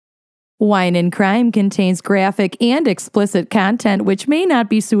Wine and Crime contains graphic and explicit content which may not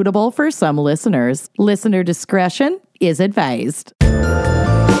be suitable for some listeners. Listener discretion is advised.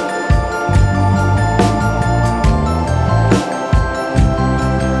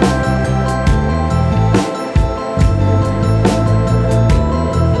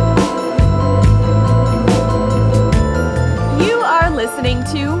 Listening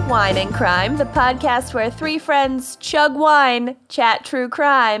to Wine and Crime, the podcast where three friends chug wine, chat true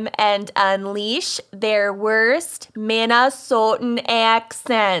crime, and unleash their worst Minnesotan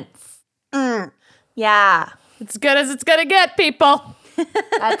accents. Yeah. It's good as it's gonna get, people.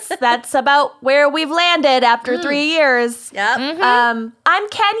 That's about where we've landed after 3 years. Yep. I'm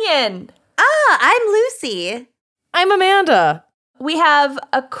Kenyon. I'm Lucy. I'm Amanda. We have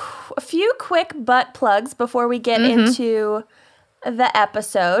a few quick butt plugs before we get into the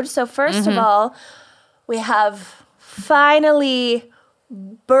episode. So first of all, we have finally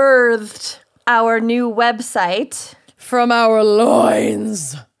birthed our new website. From our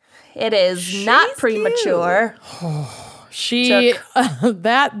loins. It is not premature.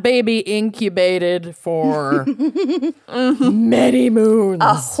 That baby incubated for many moons.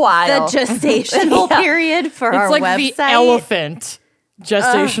 A while. The gestational period for our it's like website. the elephant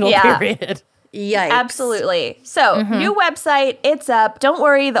gestational period. Yikes. Absolutely. So, new website, it's up. Don't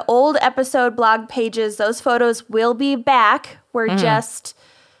worry, the old episode blog pages, those photos will be back. We're just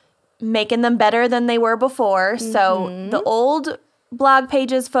making them better than they were before. So, the old blog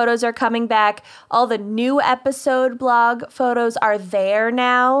pages photos are coming back. All the new episode blog photos are there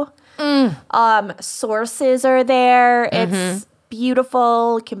now. Sources are there. It's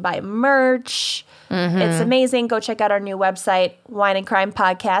beautiful. You can buy merch. It's amazing. Go check out our new website,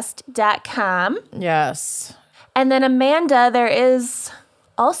 wineandcrimepodcast.com. Yes. And then, Amanda, there is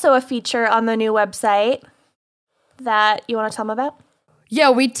also a feature on the new website that you want to tell them about? Yeah,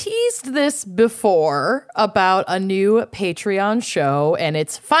 we teased this before about a new Patreon show, and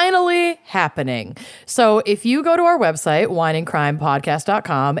it's finally happening. So if you go to our website,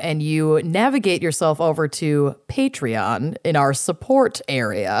 wineandcrimepodcast.com, and you navigate yourself over to Patreon in our support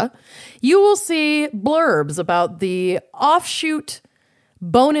area, you will see blurbs about the offshoot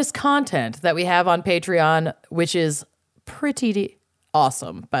bonus content that we have on Patreon, which is pretty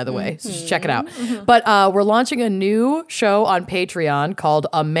awesome, by the way. So just check it out. But we're launching a new show on Patreon called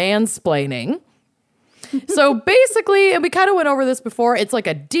A Mansplaining. So basically, and we kind of went over this before, it's like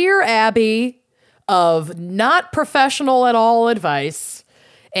a Dear Abby of not professional at all advice.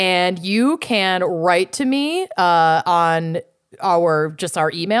 And you can write to me on our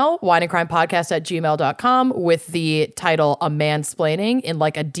email, wineandcrimepodcast@gmail.com, with the title A Mansplaining in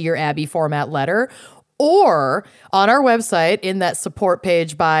like a Dear Abby format letter. Or on our website, in that support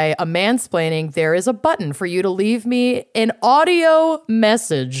page by A Mansplaining, there is a button for you to leave me an audio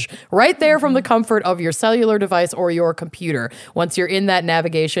message right there from the comfort of your cellular device or your computer. Once you're in that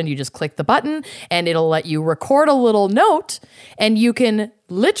navigation, you just click the button and it'll let you record a little note, and you can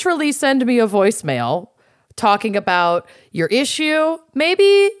literally send me a voicemail talking about your issue.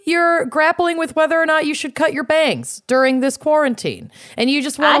 Maybe you're grappling with whether or not you should cut your bangs during this quarantine, and you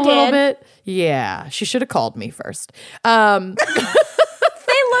just want a little bit. Yeah, she should have called me first.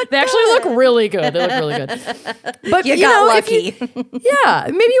 They actually look really good. They look really good. But you got lucky. Maybe you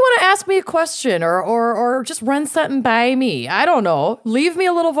want to ask me a question or just run something by me. I don't know. Leave me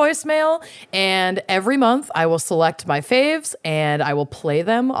a little voicemail, and every month I will select my faves and I will play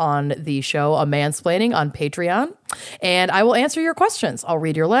them on the show A Mansplaining on Patreon. And I will answer your questions. I'll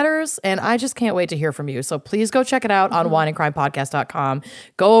read your letters, and I just can't wait to hear from you. So please go check it out on wineandcrimepodcast.com.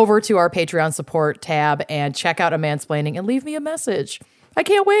 Go over to our Patreon support tab and check out A Mansplaining and leave me a message. I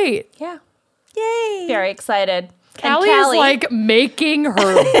can't wait. Yeah. Yay. Very excited. Callie is like making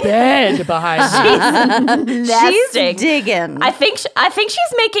her bed behind me. She's digging. I think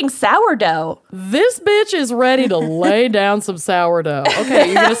she's making sourdough. This bitch is ready to lay down some sourdough.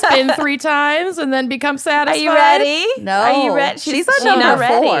 Okay, you're gonna spin 3 times and then become satisfied. Are you ready? No. Are you ready? She's on number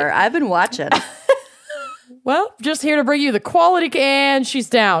 4. I've been watching. Well, just here to bring you the quality, and she's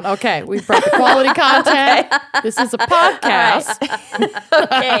down. Okay, we've brought the quality content. This is a podcast.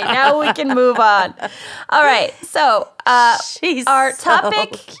 Okay, now we can move on. All right, so She's our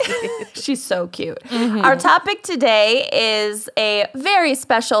topic. so cute. She's so cute. Our topic today is a very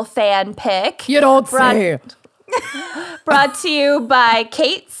special fan pick. You don't say. Brought to you by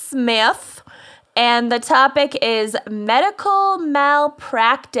Kate Smith. And the topic is medical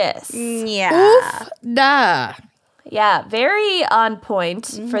malpractice. Yeah. Nah. Yeah, very on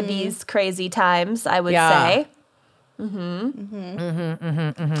point for these crazy times, I would say.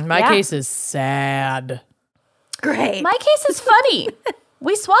 My case is sad. Great. My case is funny.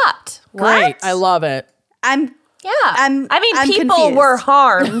 We swapped. Great. What? I love it. I'm People confused. were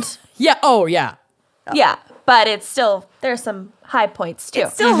harmed. Yeah. Oh, yeah. Yeah, but it's still, there's some high points too.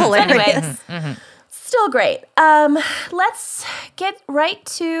 It's still hilarious. Anyway, still great. Let's get right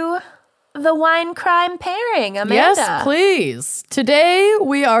to the wine crime pairing, Amanda. Yes, please. Today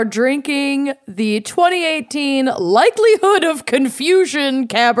we are drinking the 2018 Likelihood of Confusion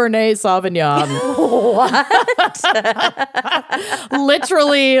Cabernet Sauvignon. What?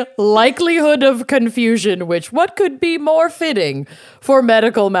 Literally, likelihood of confusion, which what could be more fitting for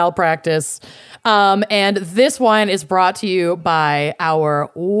medical malpractice? And this wine is brought to you by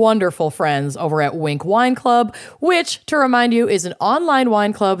our wonderful friends over at Wink Wine Club, which, to remind you, is an online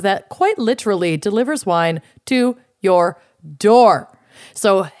wine club that quite literally delivers wine to your door.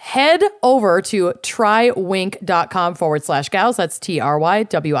 So head over to trywink.com/gals. That's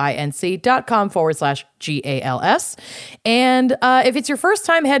TRYWINC.com/GALS. And if it's your first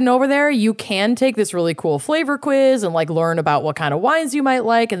time heading over there, you can take this really cool flavor quiz and learn about what kind of wines you might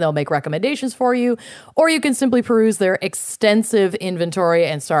like, and they'll make recommendations for you. Or you can simply peruse their extensive inventory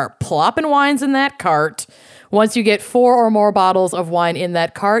and start plopping wines in that cart. Once you get 4 or more bottles of wine in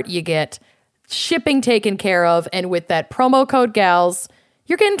that cart, you get shipping taken care of. And with that promo code GALS,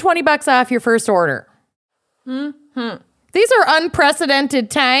 you're getting $20 off your first order. Mm-hmm. These are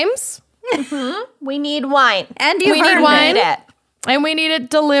unprecedented times. Mm-hmm. We need wine. And we need wine. It. And we need it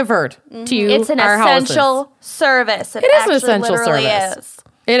delivered to you. It's an our essential houses. service. It is an essential service. Is.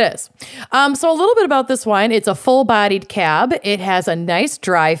 It is. So a little bit about this wine. It's a full-bodied cab. It has a nice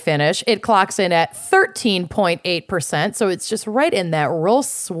dry finish. It clocks in at 13.8%, so it's just right in that real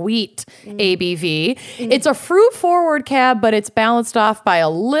sweet ABV. It's a fruit-forward cab, but it's balanced off by a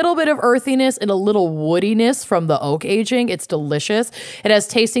little bit of earthiness and a little woodiness from the oak aging. It's delicious. It has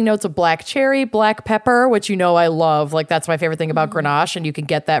tasting notes of black cherry, black pepper, which you know I love. That's my favorite thing about Grenache, and you can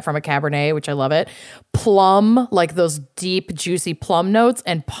get that from a Cabernet, which I love it. Plum, those deep, juicy plum notes,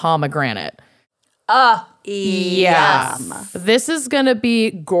 and pomegranate. Yeah. This is going to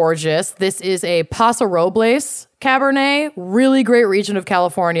be gorgeous. This is a Paso Robles Cabernet, really great region of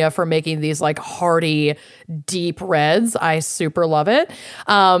California for making these hearty, deep reds. I super love it.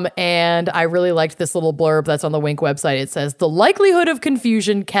 And I really liked this little blurb that's on the Wink website. It says, the likelihood of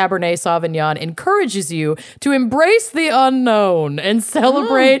confusion Cabernet Sauvignon encourages you to embrace the unknown and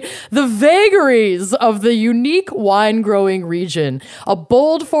celebrate the vagaries of the unique wine growing region. A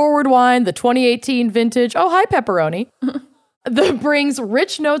bold forward wine, the 2018 vintage. Oh, hi, pepperoni. That brings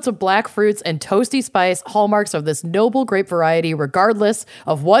rich notes of black fruits and toasty spice, hallmarks of this noble grape variety, regardless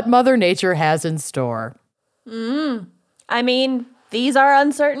of what Mother Nature has in store. I mean, these are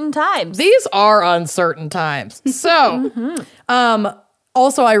uncertain times. These are uncertain times. So,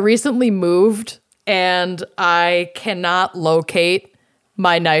 also, I recently moved, and I cannot locate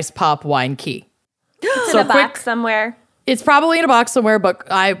my Nice Pop wine key. It's in a box somewhere. It's probably in a box somewhere, but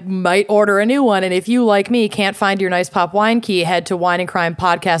I might order a new one. And if you, like me, can't find your Nice Pop wine key, head to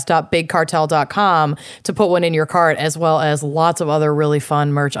wineandcrimepodcast.bigcartel.com to put one in your cart, as well as lots of other really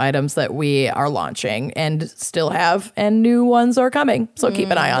fun merch items that we are launching and still have, and new ones are coming. So keep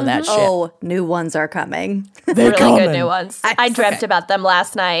an eye on that shit. Oh, new ones are coming. They're really coming. Good new ones. I dreamt about them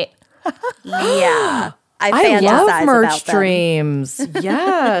last night. Yeah. I love merch about them. dreams.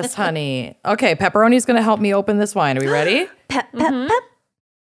 Yes, honey. Okay, Pepperoni's going to help me open this wine. Are we ready? Pep, pep, pep.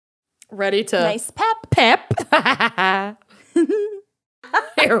 Ready to... Nice pep. Pep.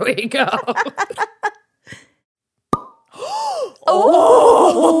 Here we go.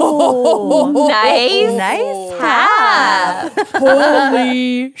 Oh, nice Pep.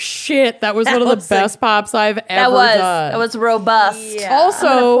 Holy shit. That was one of the best pops I've ever done. That was robust. Yeah. Also,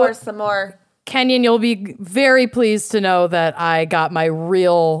 I'm gonna pour some more. Kenyon, you'll be very pleased to know that I got my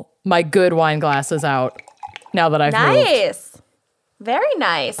good wine glasses out now that I've moved. Nice. Very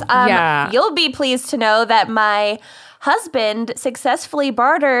nice. Yeah. You'll be pleased to know that my husband successfully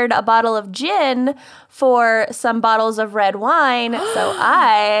bartered a bottle of gin for some bottles of red wine. So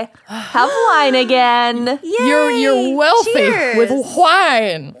I have wine again. You're wealthy Cheers. with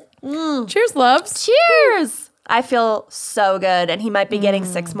wine. Cheers, loves. Cheers. I feel so good. And he might be getting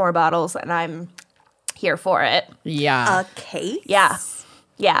 6 more bottles, and I'm here for it. Yeah. A case? Yeah.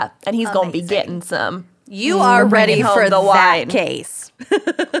 Yeah. And he's going to be Amazing. getting some. You are ready home for the that wine. case.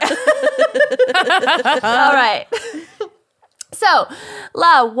 All right. So,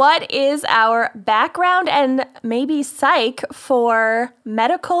 La, what is our background and maybe psych for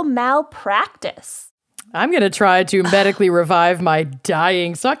medical malpractice? I'm going to try to medically revive my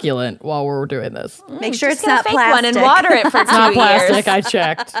dying succulent while we're doing this. Make sure Just it's gonna not fake plastic. one and water it for 2 Not plastic, years. I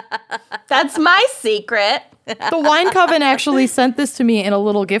checked. That's my secret. The Wine Coven actually sent this to me in a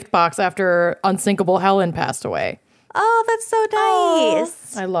little gift box after Unsinkable Helen passed away. Oh, that's so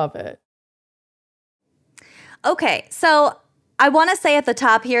nice. I love it. Okay, so I want to say at the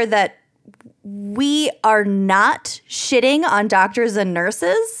top here that we are not shitting on doctors and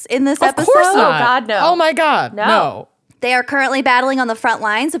nurses in this episode. Of course not. Oh, God, no. Oh, my God. No. They are currently battling on the front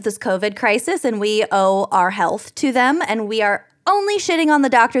lines of this COVID crisis, and we owe our health to them, and we are only shitting on the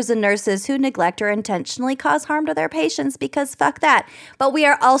doctors and nurses who neglect or intentionally cause harm to their patients, because fuck that. But we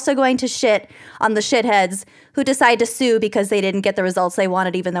are also going to shit on the shitheads who decide to sue because they didn't get the results they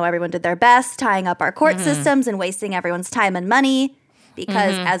wanted, even though everyone did their best, tying up our court systems and wasting everyone's time and money.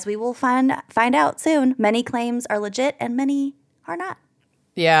 Because as we will find out soon, many claims are legit and many are not.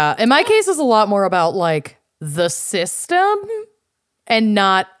 Yeah. In my case, it's a lot more about like the system and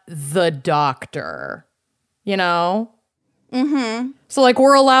not the doctor, you know? Mm-hmm. So like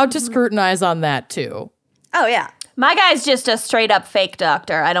we're allowed to scrutinize on that too. Oh, yeah. My guy's just a straight up fake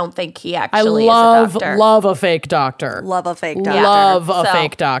doctor. I don't think he actually love is a doctor. love a fake doctor. Love a fake doctor. Love a So-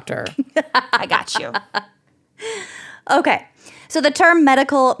 fake doctor. I got you. Okay. So the term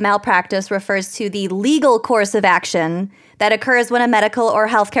medical malpractice refers to the legal course of action that occurs when a medical or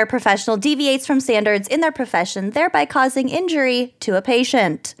healthcare professional deviates from standards in their profession, thereby causing injury to a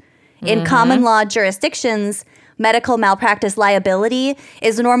patient. In common law jurisdictions, medical malpractice liability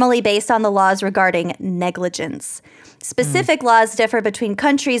is normally based on the laws regarding negligence. Specific laws differ between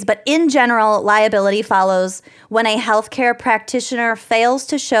countries, but in general, liability follows when a healthcare practitioner fails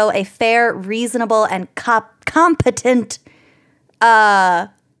to show a fair, reasonable, and competent I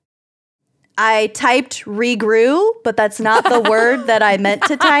typed regrew, but that's not the word that I meant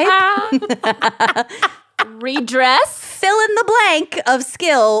to type. Redress? Fill in the blank of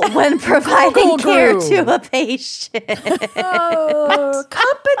skill when providing care to a patient. Oh,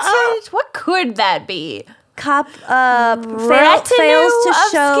 competent. What could that be? Fails Retinue to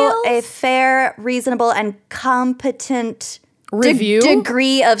of show a skills? fair, reasonable, and competent Review?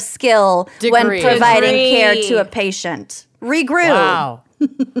 degree of skill when Degree. providing Degree. care to a patient. Regrew. Wow.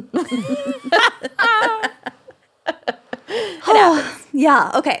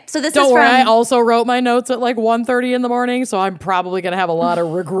 Yeah, okay. So this Don't is worry, from... I also wrote my notes at like 1:30 in the morning, so I'm probably going to have a lot of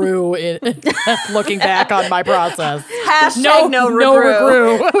regrew in looking back on my process. Hashtag no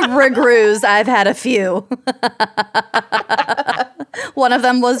regrew. Regrews. I've had a few. One of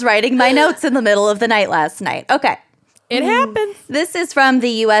them was writing my notes in the middle of the night last night. Okay. It happens. This is from the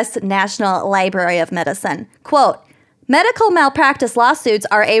U.S. National Library of Medicine. Quote, medical malpractice lawsuits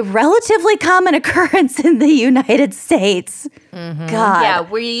are a relatively common occurrence in the United States. God. Yeah,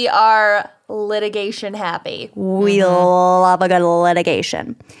 we are litigation happy. We love a good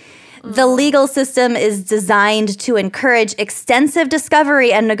litigation. The legal system is designed to encourage extensive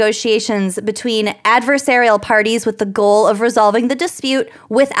discovery and negotiations between adversarial parties with the goal of resolving the dispute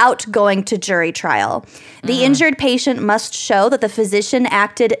without going to jury trial. The injured patient must show that the physician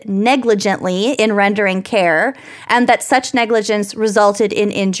acted negligently in rendering care and that such negligence resulted in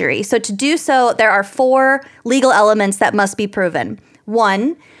injury. So to do so, there are 4 legal elements that must be proven.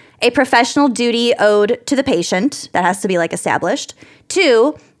 1, a professional duty owed to the patient. That has to be like established.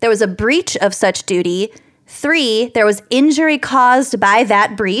 2, there was a breach of such duty. 3, there was injury caused by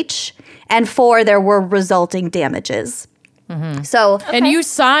that breach. And 4, there were resulting damages. So, And you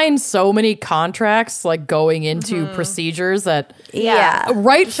sign so many contracts like going into procedures that yeah. Show up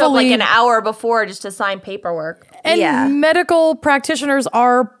rightfully like an hour before just to sign paperwork. and Yeah. medical practitioners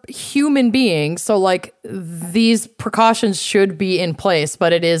are human beings, so like these precautions should be in place,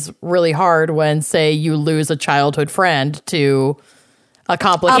 but it is really hard when say you lose a childhood friend to a A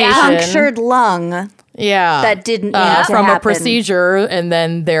complication. punctured lung Yeah. that didn't need to from a happen. procedure, and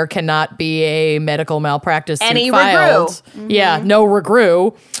then there cannot be a medical malpractice suit Any filed. Yeah, no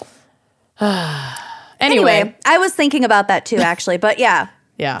regrew. Anyway, I was thinking about that too, actually. But yeah,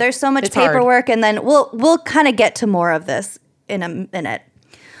 Yeah, there's so much it's hard. paperwork, and then we'll kind of get to more of this in a minute.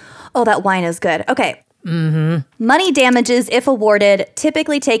 Oh, that wine is good. Okay. Money damages, if awarded,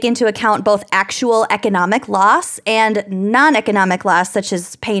 typically take into account both actual economic loss and non-economic loss, such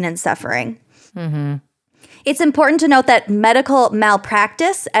as pain and suffering. It's important to note that medical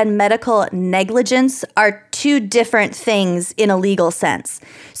malpractice and medical negligence are 2 different things in a legal sense.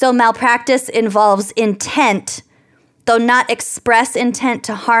 So malpractice involves intent, though not express intent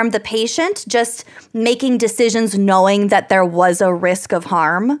to harm the patient, just making decisions knowing that there was a risk of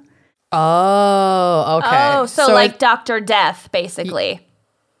harm. Oh, okay. Oh, so like it- Dr. Death, basically.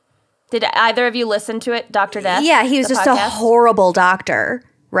 Did either of you listen to it, Dr. Death? Yeah, he was the just a podcast? horrible doctor,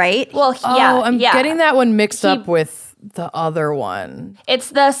 right? Well, yeah. I'm yeah. getting that one mixed up with the other one? It's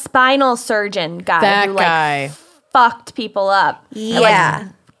the spinal surgeon guy That who guy. fucked people up. Yeah.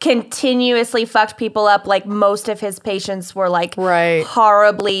 Continuously fucked people up. Like most of his patients were like Right.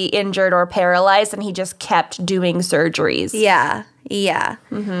 horribly injured or paralyzed, and he just kept doing surgeries. Yeah. Yeah.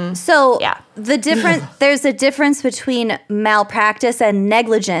 So Yeah. there's a difference between malpractice and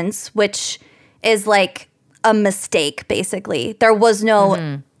negligence, which is like a mistake, basically. There was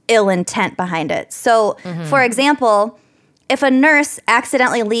no ill intent behind it. So, for example, if a nurse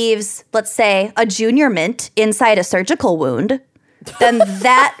accidentally leaves, let's say, a junior mint inside a surgical wound, then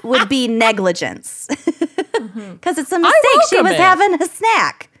that would be negligence. Because it's a mistake. She was having a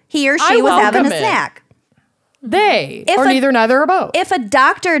snack. He or she was having a snack. Neither or both. If a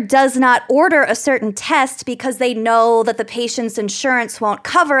doctor does not order a certain test because they know that the patient's insurance won't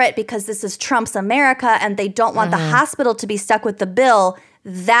cover it because this is Trump's America and they don't want the hospital to be stuck with the bill,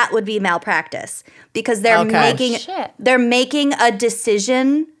 that would be malpractice because they're making a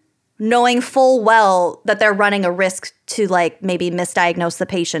decision knowing full well that they're running a risk to like maybe misdiagnose the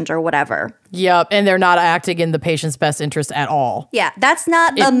patient or whatever. Yep, and they're not acting in the patient's best interest at all. Yeah, that's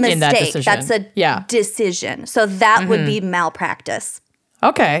not a mistake. That's a decision. So that would be malpractice.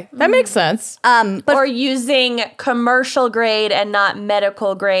 Okay, that makes sense. Or using commercial grade and not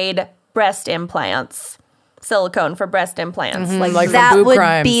medical grade breast implants. Silicone for breast implants. Like that boob would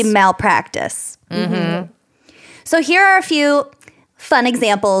crimes. be malpractice. So here are a few fun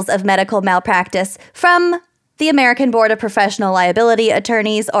examples of medical malpractice from the American Board of Professional Liability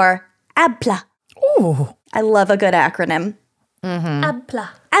Attorneys, or ABPLA. Ooh. I love a good acronym. ABPLA.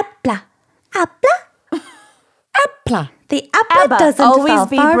 ABPLA. ABPLA. ABPLA. The ABPLA ABBA. doesn't Always fall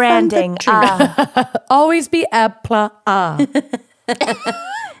be far branding. From the tree. Always be ABPLA.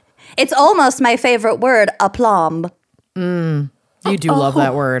 It's almost my favorite word, aplomb. You do love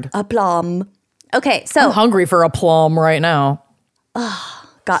that word. Aplomb. Okay, so I'm hungry for a plum right now.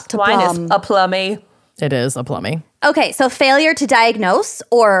 got to Wine plum. is a plummy. It is a plummy. Okay, so failure to diagnose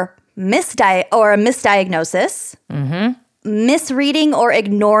or a misdiagnosis, misreading or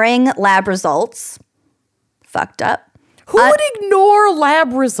ignoring lab results, fucked up. Who would ignore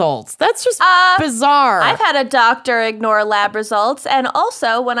lab results? That's just bizarre. I've had a doctor ignore lab results. And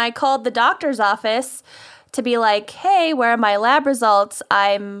also, when I called the doctor's office to be like, hey, where are my lab results?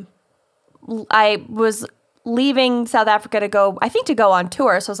 I was leaving South Africa to go on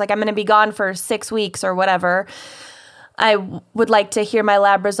tour. So I was like, I'm going to be gone for 6 weeks or whatever. I would like to hear my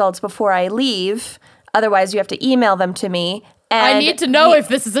lab results before I leave. Otherwise, you have to email them to me. And I need to know if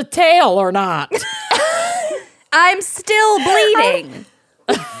this is a tail or not. I'm still bleeding.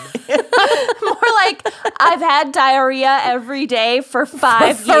 more like I've had diarrhea every day for 5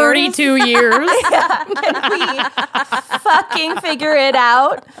 years. 32 years. Can we fucking figure it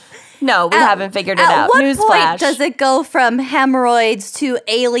out? No, we haven't figured it out. At what Newsflash. point does it go from hemorrhoids to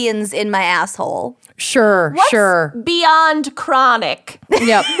aliens in my asshole? Sure. Beyond chronic?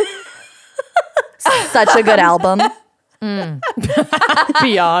 Yep. Such a good album.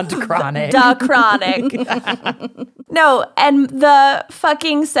 Beyond chronic. Da chronic. No, and the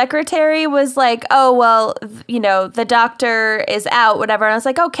fucking secretary was like, oh, well, the doctor is out, whatever. And I was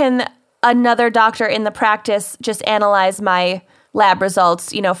like, oh, can another doctor in the practice just analyze my lab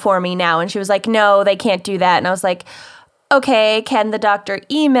results, for me now? And she was like, no, they can't do that. And I was like, okay, can the doctor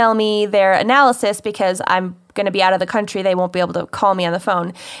email me their analysis because I'm going to be out of the country. They won't be able to call me on the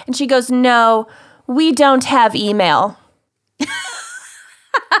phone. And she goes, no, we don't have email.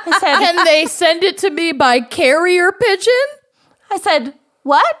 I said, Can they send it to me by carrier pigeon? I said,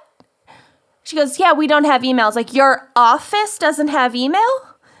 what? She goes, yeah, we don't have emails. Like, your office doesn't have email?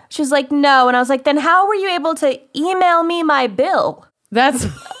 She was like, no. And I was like, then how were you able to email me my bill? That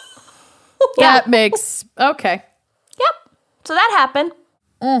makes, okay. Yep. So that happened.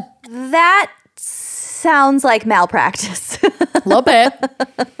 That sounds like malpractice. A little bit.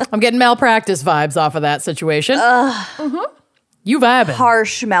 I'm getting malpractice vibes off of that situation. You vibing.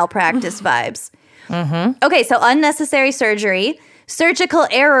 Harsh malpractice vibes. Okay, so unnecessary surgery, surgical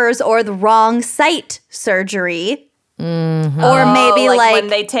errors or the wrong site surgery. Or maybe like when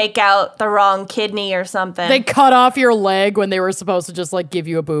they take out the wrong kidney or something. They cut off your leg when they were supposed to just give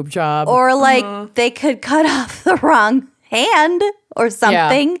you a boob job. Or like they could cut off the wrong hand or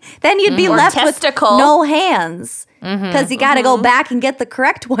something. Then you'd be left testicle. with no hands. Because you got to go back and get the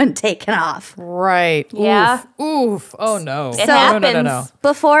correct one taken off. Right. Yeah. Oof. Oh no. It happens. No.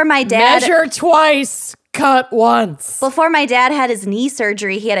 Before my dad Measure twice, cut once. Before my dad had his knee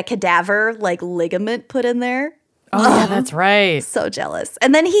surgery, he had a cadaver ligament put in there. Oh yeah, that's right. So jealous.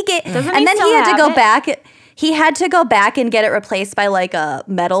 And then he Doesn't and then still he had to have go it? back. He had to go back and get it replaced by like a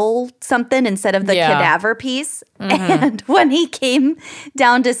metal something instead of the cadaver piece. And when he came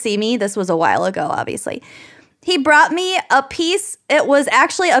down to see me, this was a while ago, obviously, he brought me a piece. It was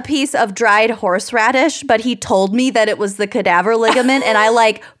actually a piece of dried horseradish, but he told me that it was the cadaver ligament, and I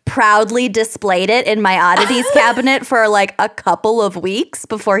like proudly displayed it in my oddities cabinet for like a couple of weeks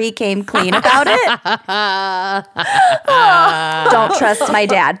before he came clean about it. Don't trust my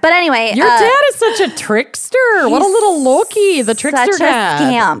dad. But anyway. Your dad is such a trickster. What a little Loki, the trickster such dad. a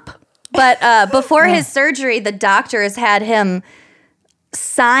scamp. But before his surgery, the doctors had him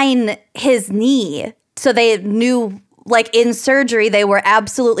sign his knee. So they knew, like, in surgery, they were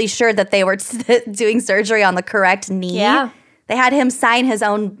absolutely sure that they were doing surgery on the correct knee. Yeah. They had him sign his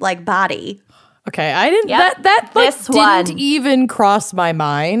own, like, body. Okay, I didn't. Yep. That like, This one. didn't even cross my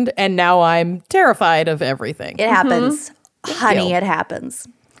mind, and now I'm terrified of everything. It happens. Honey, it happens.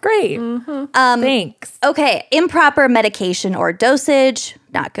 Great. Thanks. Okay, improper medication or dosage,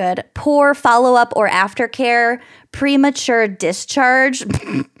 not good. Poor follow-up or aftercare, premature discharge.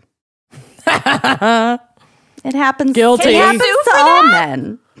 It happens. Guilty. It happens Sue to for all that?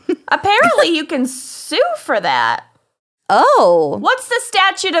 men. Apparently, you can sue for that. Oh, What's the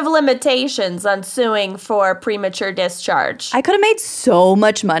statute of limitations on suing for premature discharge? I could have made so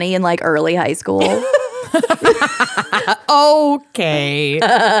much money in like early high school. Okay.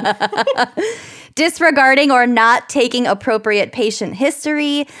 Disregarding or not taking appropriate patient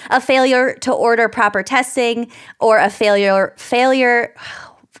history, a failure to order proper testing, or a failure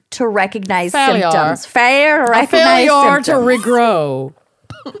to recognize symptoms. Failure to recognize Failure to symptoms. regrow.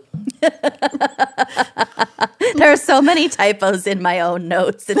 There are so many typos in my own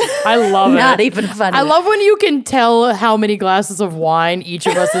notes. It's I love not it. even funny. I love when you can tell how many glasses of wine each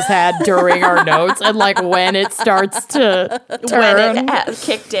of us has had during our notes and like when it starts to turn. When it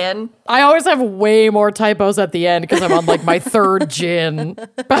kicked in. I always have way more typos at the end because I'm on like my third gin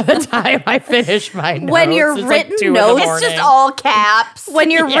by the time I finish my notes. When your It's written like 2 in the notes- It's morning. just all caps.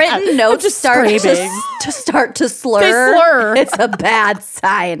 When your written notes just start screaming. to slur, They slur. it's a bad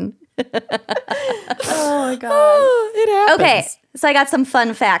sign. Oh my god. It happens. Okay, so I got some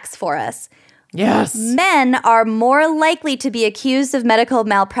fun facts for us. Yes. Men are more likely to be accused of medical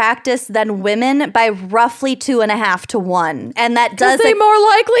malpractice than women by roughly 2.5 to 1. And that Because does they more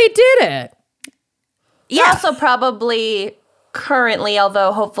likely did it. yeah. Also, probably currently,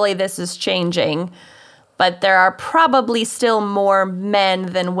 although hopefully this is changing, but there are probably still more men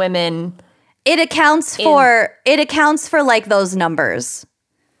than women. It accounts for like those numbers.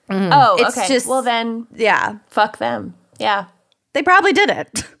 Oh, It's okay. just- Well, then Yeah. fuck them. Yeah. They probably did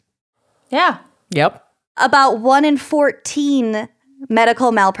it. Yeah. Yep. About 1 in 14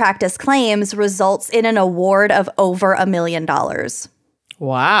 medical malpractice claims results in an award of over $1 million.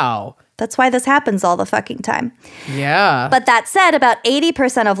 Wow. That's why this happens all the fucking time. Yeah. But that said, about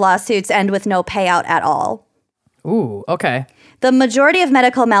 80% of lawsuits end with no payout at all. Ooh, okay. The majority of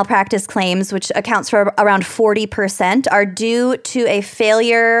medical malpractice claims, which accounts for around 40%, are due to a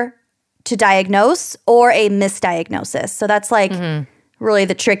failure to diagnose or a misdiagnosis. So that's like really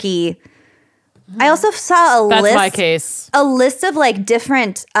the tricky. I also saw That's my case. a list of like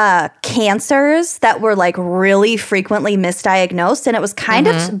different cancers that were like really frequently misdiagnosed, and it was kind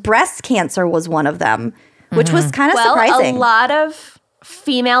of breast cancer was one of them, which was kind of Well, surprising. a lot of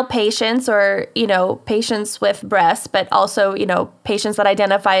female patients or, patients with breasts, but also, patients that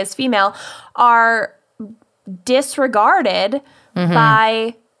identify as female are disregarded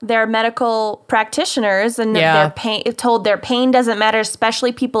by their medical practitioners and Yeah. told their pain doesn't matter,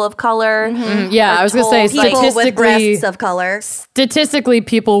 especially people of color. Yeah, I was going to say People with statistically, breasts of color. statistically,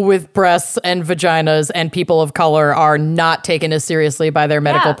 people with breasts and vaginas and people of color are not taken as seriously by their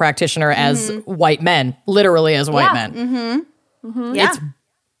medical Yeah. practitioner as white men, literally as white Yeah. men. Yeah. It's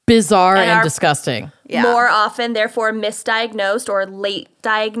bizarre and are- disgusting. Yeah. More often, therefore, misdiagnosed or late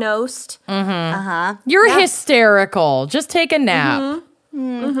diagnosed. You're hysterical. Just take a nap.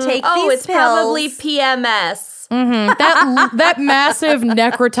 Take Oh, these it's probably pills. PMS. That massive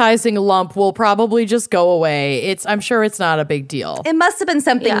necrotizing lump will probably just go away. I'm sure it's not a big deal. It must have been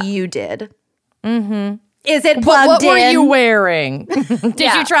something Yeah. you did. Is it What plugged were in? you wearing? Did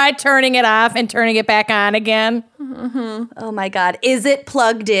Yeah. you try turning it off and turning it back on again? Oh my God. Is it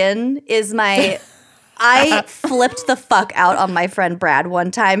plugged in? I flipped the fuck out on my friend Brad one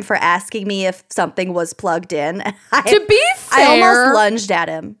time for asking me if something was plugged in. To be I fair, almost lunged at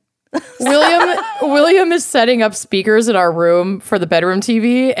him. William is setting up speakers in our room for the bedroom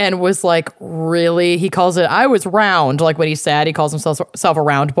TV and was like, really? He calls it, I was round. Like when he's sad, he calls himself a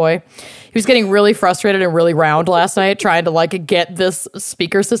round boy. He was getting really frustrated and really round last night trying to like get this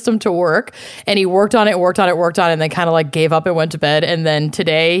speaker system to work. And he worked on it, and then kind of like gave up and went to bed. And then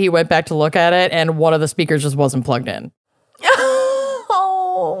today he went back to look at it and one of the speakers just wasn't plugged in. He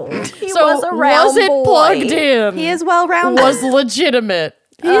was a round was it boy. plugged in? He is well-rounded. Was legitimate.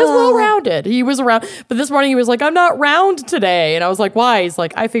 He is well-rounded. He was around. But this morning he was like, I'm not round today. And I was like, why? He's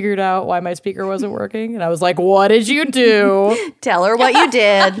like, I figured out why my speaker wasn't working. And I was like, what did you do? Tell her what you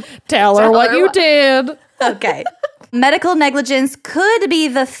did. Tell her what you did. Okay. Medical negligence could be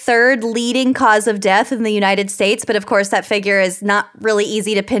the third leading cause of death in the United States, but of course that figure is not really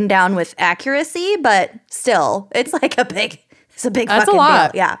easy to pin down with accuracy, but still, it's like a big That's fucking a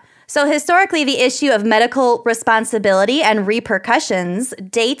lot. deal. Yeah. So historically, the issue of medical responsibility and repercussions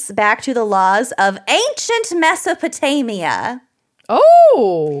dates back to the laws of ancient Mesopotamia.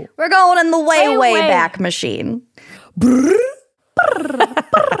 Oh. We're going in the way Way. back machine. The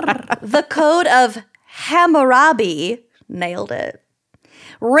Code of Hammurabi, nailed it.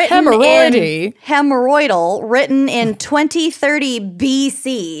 Hemorrhoidal, written in 2030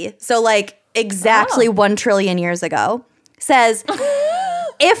 BC, so like exactly 1 trillion years ago, says,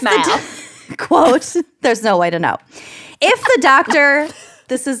 if quote, there's no way to know. If the doctor,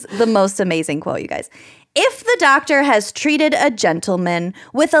 this is the most amazing quote, you guys. If the doctor has treated a gentleman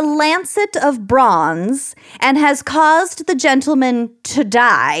with a lancet of bronze and has caused the gentleman to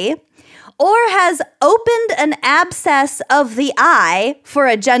die, or has opened an abscess of the eye for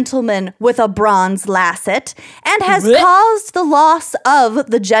a gentleman with a bronze lancet, and has caused the loss of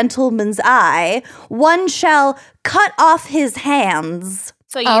the gentleman's eye, one shall cut off his hands.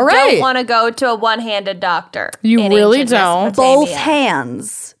 So you don't want to go to a one-handed doctor. You really ancient don't. Mesopotamia. Both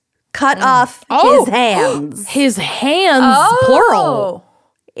hands. Cut off his hands. His hands, plural.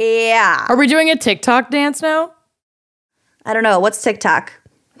 Yeah. Are we doing a TikTok dance now? I don't know. What's TikTok?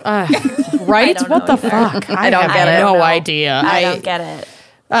 Right? What the fuck? I don't get it. No idea. I don't get it.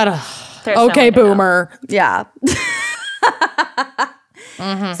 I don't. There's no Okay, way to know. boomer. Yeah.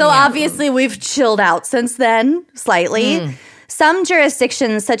 So obviously we've chilled out since then, slightly. Some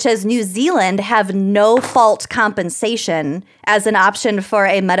jurisdictions, such as New Zealand, have no-fault compensation as an option for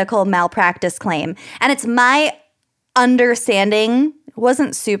a medical malpractice claim. And it's my understanding, it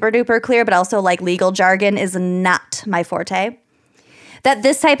wasn't super duper clear, but also like legal jargon is not my forte, that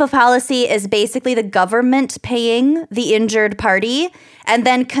this type of policy is basically the government paying the injured party and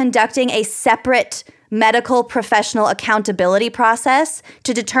then conducting a separate medical professional accountability process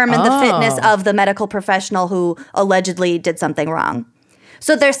to determine the fitness of the medical professional who allegedly did something wrong.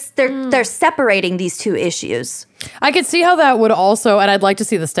 So they're separating these two issues. I could see how that would also, and I'd like to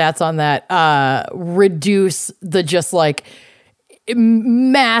see the stats on that, reduce the just like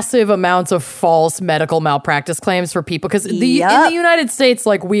massive amounts of false medical malpractice claims for people. Because in the United States,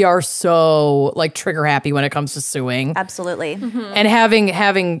 like we are so like trigger happy when it comes to suing. Absolutely. And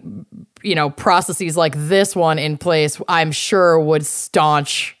having processes like this one in place, I'm sure would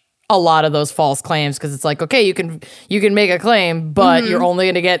staunch a lot of those false claims, because it's like, okay, you can make a claim, but you're only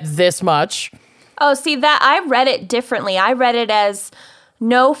going to get this much. Oh, see, that I read it differently. I read it as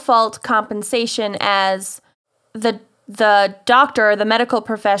no fault compensation, as the doctor, the medical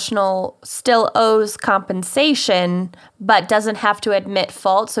professional, still owes compensation, but doesn't have to admit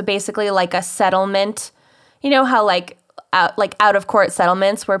fault. So basically like a settlement, you know how like out of court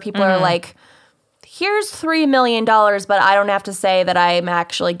settlements where people are like, here's $3 million, but I don't have to say that I'm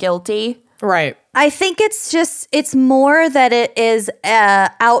actually guilty. Right. I think it's more that it is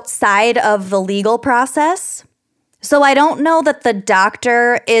outside of the legal process. So I don't know that the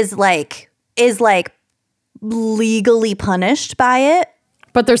doctor is like legally punished by it.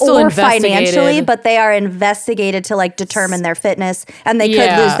 But they're still or investigated. financially, but they are investigated to like determine their fitness, and they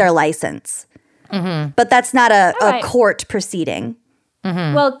could lose their license. But that's not a court proceeding.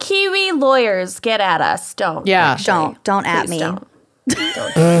 Well, Kiwi lawyers, get at us. Don't. Yeah. actually. Don't at Please me. Don't.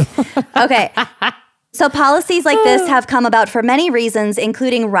 Okay. So policies like this have come about for many reasons,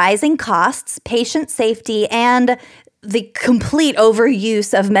 including rising costs, patient safety, and the complete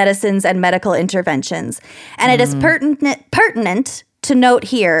overuse of medicines and medical interventions. And it is pertinent to note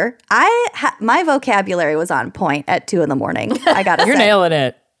here, my vocabulary was on point at 2 a.m. I gotta say. You're nailing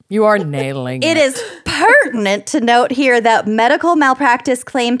it. You are nailing It is pertinent to note here that medical malpractice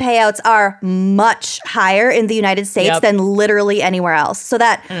claim payouts are much higher in the United States than literally anywhere else. So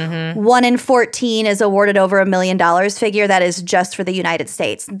that 1 in 14 is awarded over $1 million figure, that is just for the United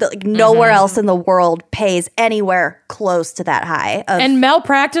States. Nowhere else in the world pays anywhere close to that high. And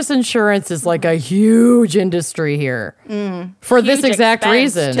malpractice insurance is like a huge industry here for this exact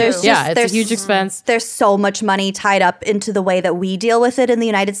reason. It's a huge expense. There's so much money tied up into the way that we deal with it in the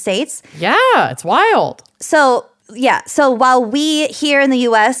United States. Yeah, it's wild. So while we here in the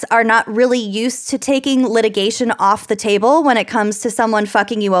US are not really used to taking litigation off the table when it comes to someone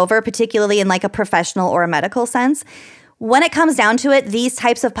fucking you over, particularly in like a professional or a medical sense, when it comes down to it, these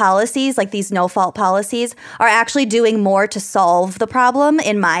types of policies, like these no-fault policies, are actually doing more to solve the problem,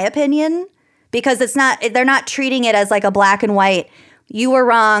 in my opinion, because they're not treating it as like a black and white, you were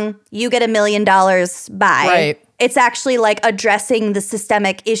wrong, you get $1 million, bye. Right. It's actually like addressing the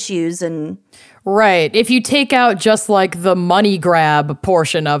systemic issues and... Right. If you take out just like the money grab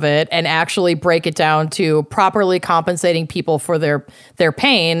portion of it and actually break it down to properly compensating people for their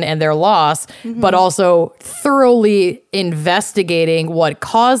pain and their loss, but also thoroughly investigating what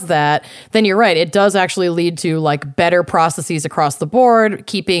caused that, then you're right. It does actually lead to like better processes across the board,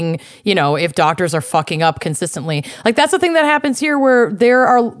 keeping, if doctors are fucking up consistently. Like that's the thing that happens here where there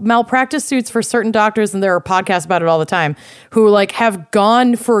are malpractice suits for certain doctors, and there are podcasts about it all the time, who like have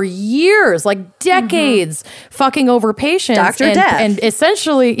gone for years, like decades fucking over patients and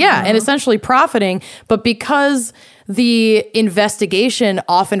essentially profiting, but because the investigation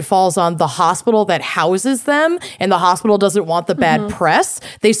often falls on the hospital that houses them, and the hospital doesn't want the bad press,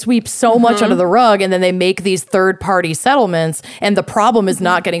 they sweep so much under the rug, and then they make these third-party settlements, and the problem is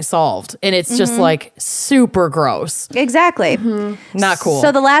not getting solved, and it's just like super gross. Exactly. Not cool.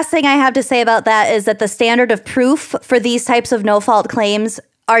 So the last thing I have to say about that is that the standard of proof for these types of no-fault claims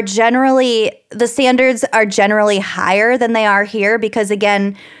the standards are generally higher than they are here because,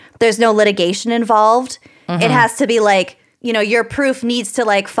 again, there's no litigation involved. It has to be like, your proof needs to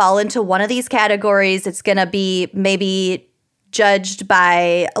like fall into one of these categories. It's going to be maybe judged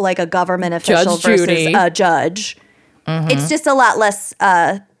by like a government official versus a judge. It's just a lot less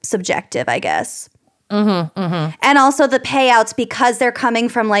subjective, I guess. And also the payouts, because they're coming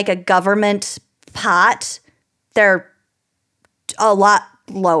from like a government pot, they're a lot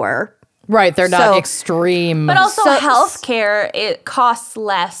lower. Right, they're not extreme. But also healthcare, it costs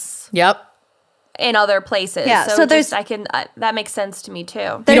less. Yep. In other places. Yeah, so there's that makes sense to me too.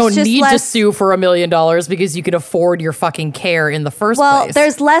 You don't need to sue for $1 million because you can afford your fucking care in the first place. Well,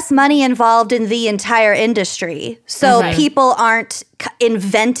 there's less money involved in the entire industry. So people aren't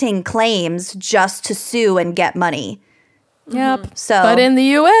inventing claims just to sue and get money. Yep. But in the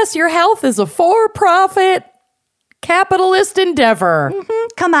US, your health is a for-profit capitalist endeavor.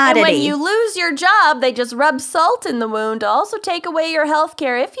 Commodity. And when you lose your job, they just rub salt in the wound to also take away your health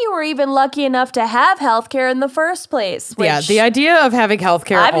care if you were even lucky enough to have health care in the first place. Yeah, the idea of having health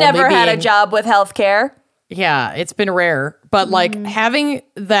care I've never had a job with health care. Yeah, it's been rare. But like having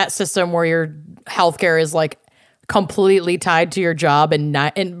that system where your health care is like completely tied to your job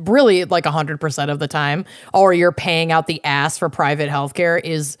and really like 100% of the time, or you're paying out the ass for private health care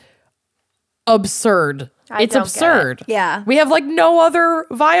is absurd. It's absurd. Yeah. We have like no other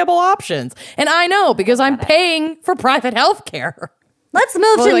viable options. And I know because I'm paying for private health care. Let's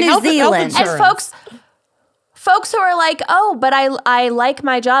move to New Zealand. And folks who are like, oh, but I like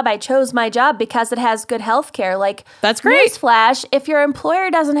my job. I chose my job because it has good health care. Like, that's great. Newsflash, if your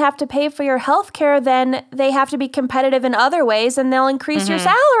employer doesn't have to pay for your health care, then they have to be competitive in other ways and they'll increase your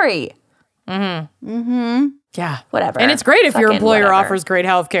salary. Yeah. Whatever. And it's great if your employer offers great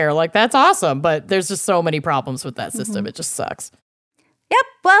health care. Like, that's awesome. But there's just so many problems with that system. It just sucks. Yep.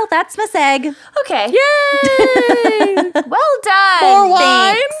 Well, that's my seg. Okay. Yay! Well done. More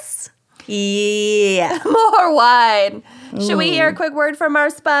wine? Thanks. Yeah. More wine. Should we hear a quick word from our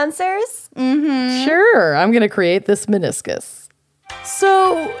sponsors? Sure. I'm going to create this meniscus.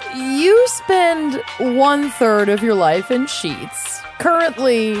 So, you spend 1/3 of your life in sheets.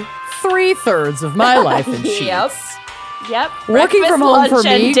 Currently, 3/3 of my life in sheets. Yep. Working from home for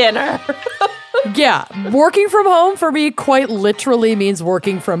me. And dinner. Yeah. Working from home for me quite literally means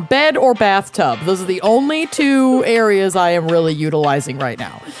working from bed or bathtub. Those are the only two areas I am really utilizing right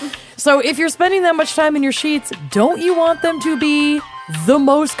now. So if you're spending that much time in your sheets, don't you want them to be the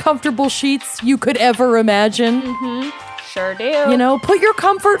most comfortable sheets you could ever imagine? Sure do. You know, put your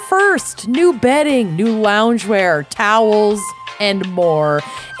comfort first. New bedding, new loungewear, towels, and more.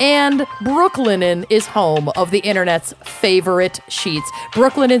 And Brooklinen is home of the internet's favorite sheets.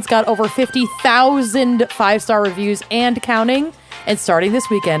 Brooklinen's got over 50,000 5-star reviews and counting. And starting this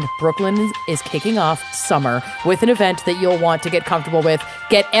weekend, Brooklyn is kicking off summer with an event that you'll want to get comfortable with.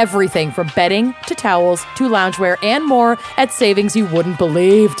 Get everything from bedding to towels to loungewear and more at savings you wouldn't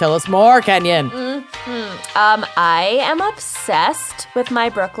believe. Tell us more, Kenyon. I am obsessed with my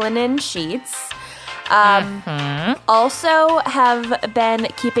Brooklyn sheets. Also have been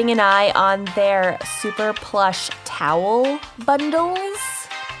keeping an eye on their super plush towel bundles.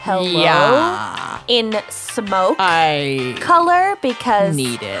 Hello. Yeah. In smoke I color because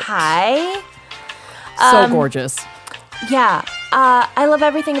need it. Hi. So gorgeous. Yeah. I love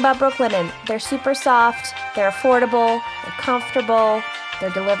everything about Brooklyn. They're super soft. They're affordable. They're comfortable.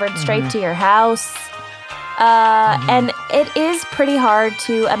 They're delivered straight to your house. And it is pretty hard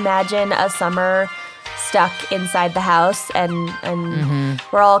to imagine a summer stuck inside the house, and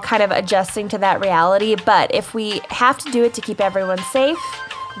we're all kind of adjusting to that reality. But if we have to do it to keep everyone safe,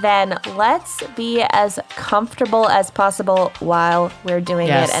 then let's be as comfortable as possible while we're doing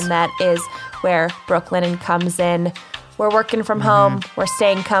it. And that is where Brooklinen comes in. We're working from home. We're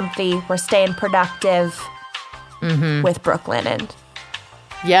staying comfy. We're staying productive with Brooklinen.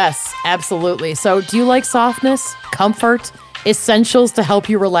 Yes, absolutely. So do you like softness, comfort, essentials to help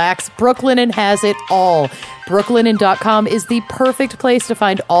you relax? Brooklinen has it all. Brooklinen.com is the perfect place to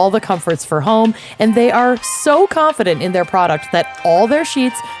find all the comforts for home, and they are so confident in their product that all their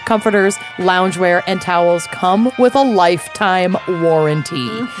sheets, comforters, loungewear, and towels come with a lifetime warranty.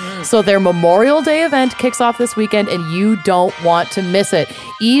 So their Memorial Day event kicks off this weekend, and you don't want to miss it.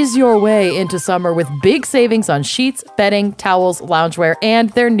 Ease your way into summer with big savings on sheets, bedding, towels, loungewear, and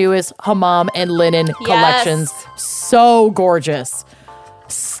their newest hammam and linen collections. So gorgeous.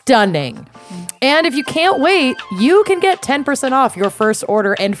 Stunning. And if you can't wait, you can get 10% off your first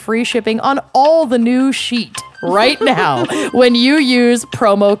order and free shipping on all the new sheet right now when you use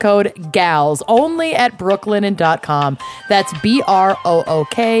promo code GALS only at brooklinen.com. That's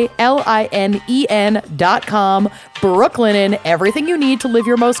BROOKLINEN.com. Brooklinen, everything you need to live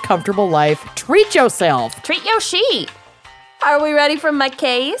your most comfortable life. Treat yourself. Treat your sheet. Are we ready for my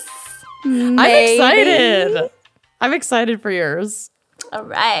case? I'm excited. I'm excited for yours. All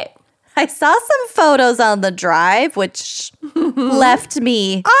right. I saw some photos on the drive, which left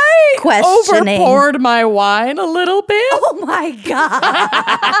me I questioning. overpoured my wine a little bit. Oh my God.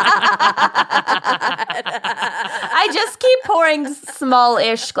 I just keep pouring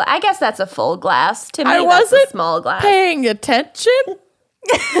small-ish glass. I guess that's a full glass. To me, I that's wasn't a small glass. paying attention.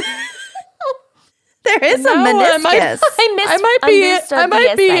 There is a No, meniscus. I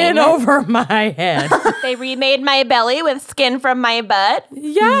might be in over my head. They remade my belly with skin from my butt.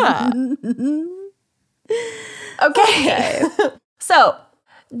 Yeah. Okay. So,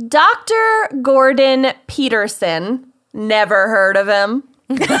 Dr. Gordon Peterson, never heard of him.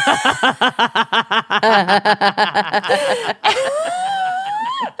 Never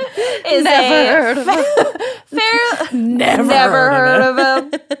heard of him. Never heard of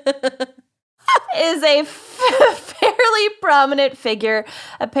him. Is a fairly prominent figure,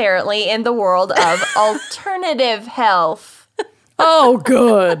 apparently, in the world of alternative health. Oh,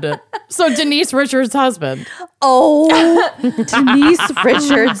 good. So Denise Richards' husband. Oh, Denise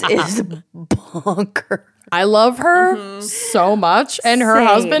Richards is bonkers. I love her so much. And her Same.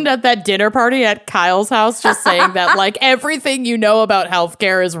 husband at that dinner party at Kyle's house just saying that, like, everything you know about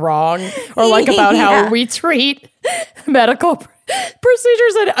healthcare is wrong. Or, like, about how we treat medical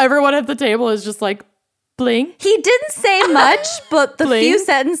procedures. And everyone at the table is just like, bling. He didn't say much, but the Bling. few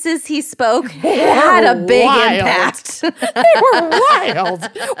sentences he spoke had a big wild. impact. They were wild.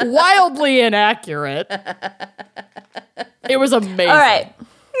 Wildly inaccurate. It was amazing. All right.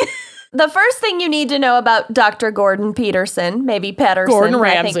 The first thing you need to know about Dr. Gordon Peterson, maybe Pedersen, Gordon but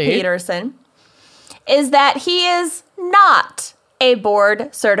I think Ramsay. Peterson, is that he is not a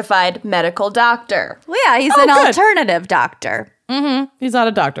board-certified medical doctor. Well, yeah, he's an alternative doctor. He's not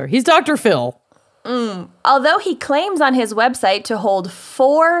a doctor. He's Dr. Phil. Although he claims on his website to hold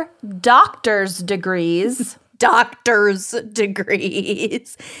 4 doctor's degrees. Doctor's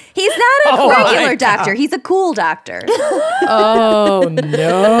degrees. He's not a regular doctor. He's a cool doctor. Oh,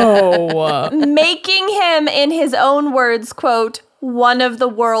 no. Making him, in his own words, quote, one of the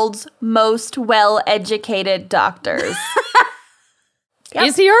world's most well-educated doctors. Yep.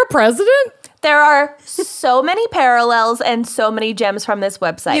 Is he our president? There are so many parallels and so many gems from this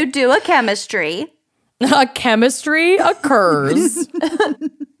website. You do a chemistry. A chemistry occurs.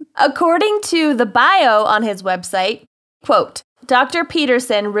 According to the bio on his website, quote, Dr.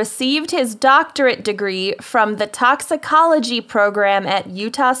 Peterson received his doctorate degree from the toxicology program at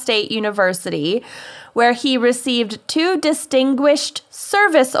Utah State University, where he received 2 distinguished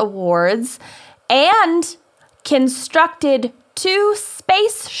service awards and constructed 2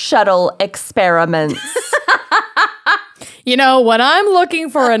 space shuttle experiments. You know, when I'm looking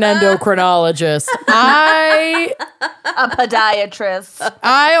for an endocrinologist, A podiatrist.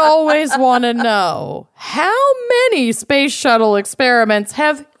 I always want to know, how many space shuttle experiments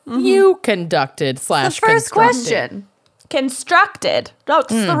have you conducted / First constructed? question. Constructed. Oh, it's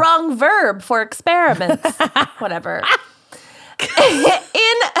the wrong verb for experiments. Whatever.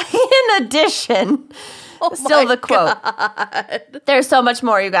 In addition, still the quote. There's so much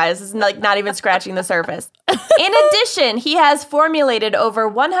more, you guys. It's like not even scratching the surface. In addition, he has formulated over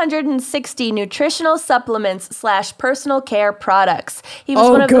 160 nutritional supplements / personal care products. He was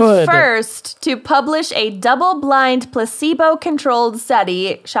one of the first to publish a double-blind placebo-controlled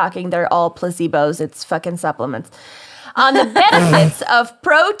study. Shocking, they're all placebos. It's fucking supplements. On the benefits of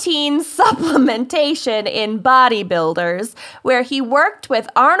protein supplementation in bodybuilders, where he worked with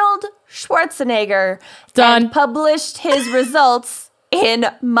Arnold Schwarzenegger and published his results in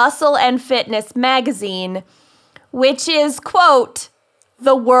Muscle and Fitness magazine, which is, quote,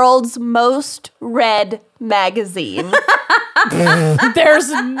 the world's most read magazine. There's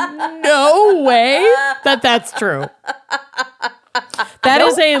no way that that's true. That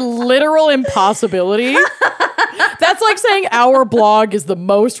is a literal impossibility. That's like saying our blog is the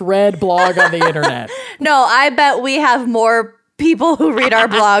most read blog on the internet. No, I bet we have more people who read our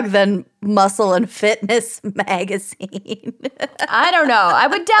blog than Muscle and Fitness magazine. I don't know. I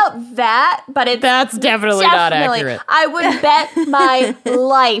would doubt that, but that's definitely not accurate. I would bet my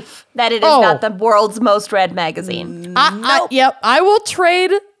life that it is not the world's most read magazine. I will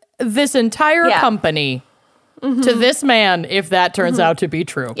trade this entire company to this man if that turns out to be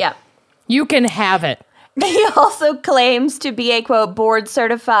true. Yeah. You can have it. He also claims to be a, quote, board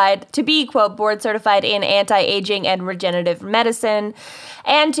certified in anti-aging and regenerative medicine,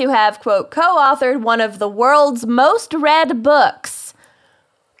 and to have, quote, co-authored one of the world's most read books,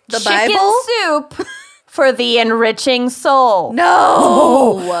 The Chicken Bible? Soup for the Enriching Soul.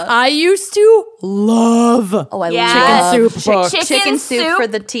 No. I used to love chicken soup books. Chicken soup for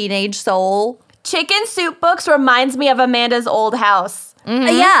the teenage soul. Chicken Soup books reminds me of Amanda's old house.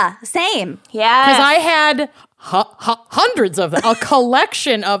 Yeah, same. Yeah. Because I had hundreds of them, a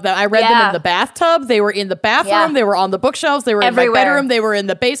collection of them. I read them in the bathtub. They were in the bathroom. Yeah. They were on the bookshelves. They were Everywhere. in my bedroom. They were in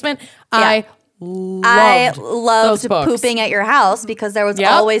the basement. Yeah. I loved those books. pooping at your house because there was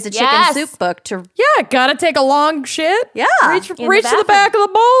always a chicken soup book to. Yeah, gotta take a long shit. Yeah. Reach to the back of the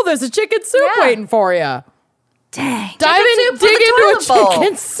bowl. There's a chicken soup waiting for you. Dang. Dig into a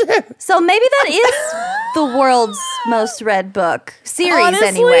chicken soup. So maybe that is the world's most read book series. Honestly,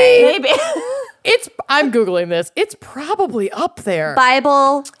 anyway. Maybe. I'm Googling this. It's probably up there.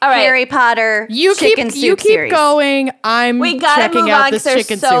 Bible, Harry Potter, chicken soup series. Going. We gotta checking move out on this because there's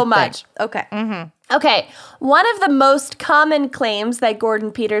chicken so soup much. thing. Okay. Okay, one of the most common claims that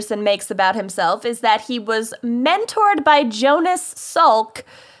Gordon Peterson makes about himself is that he was mentored by Jonas Salk,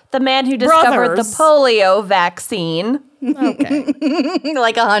 the man who discovered the polio vaccine. Okay.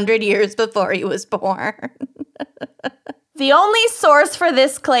 Like 100 years before he was born. The only source for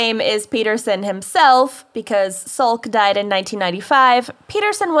this claim is Peterson himself, because Salk died in 1995.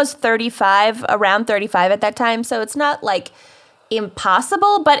 Peterson was around 35 at that time, so it's not like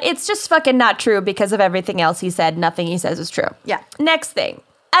impossible, but it's just fucking not true because of everything else he said. Nothing he says is true. Yeah. Next thing.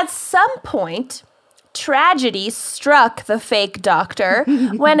 At some point, tragedy struck the fake doctor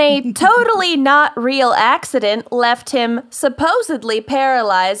when a totally not real accident left him supposedly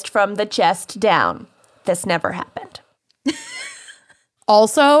paralyzed from the chest down. This never happened.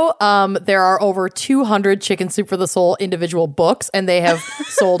 Also, there are over 200 Chicken Soup for the Soul individual books, and they have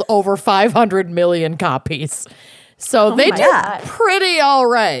sold over 500 million copies. So they do pretty all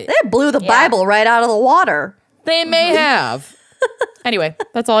right. They blew the Bible right out of the water. They may have. Anyway,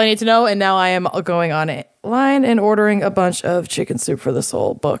 that's all I need to know. And now I am going on a line and ordering a bunch of Chicken Soup for the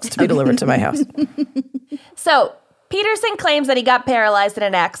Soul books to be delivered to my house. So, Peterson claims that he got paralyzed in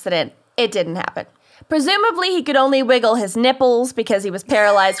an accident. It didn't happen. Presumably, he could only wiggle his nipples because he was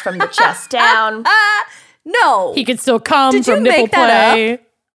paralyzed from the chest down. No. He could still come Did from you nipple make that play.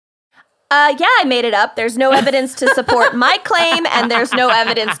 Yeah, I made it up. There's no evidence to support my claim, and there's no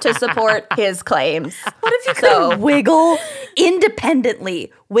evidence to support his claims. What if you could wiggle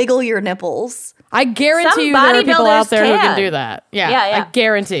independently? Wiggle your nipples. I guarantee you there are people out there who can do that. Yeah, I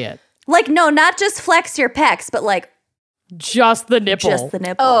guarantee it. Like, no, not just flex your pecs, but like just the nipple. Just the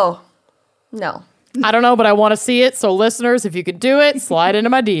nipple. Oh, no. I don't know, but I want to see it. So listeners, if you could do it, slide into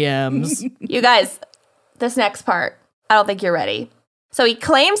my DMs. You guys, this next part, I don't think you're ready. So he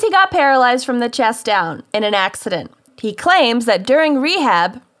claims he got paralyzed from the chest down in an accident. He claims that during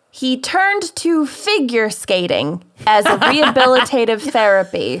rehab, he turned to figure skating as a rehabilitative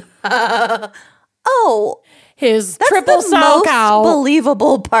therapy. His That's triple the sow most cow.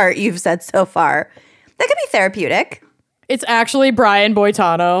 believable part you've said so far. That could be therapeutic. It's actually Brian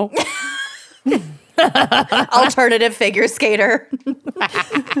Boitano. Alternative figure skater.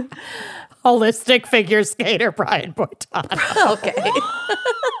 Holistic figure skater Brian Boitano. Okay.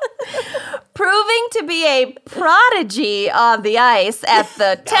 Proving to be a prodigy on the ice at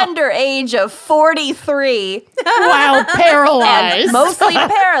the tender age of 43 While paralyzed. and mostly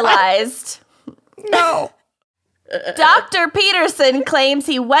paralyzed. No. Dr. Peterson claims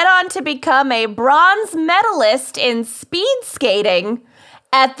he went on to become a bronze medalist in speed skating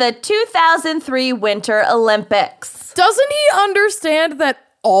at the 2003 Winter Olympics. Doesn't he understand that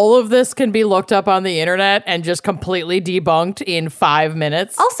all of this can be looked up on the internet and just completely debunked in 5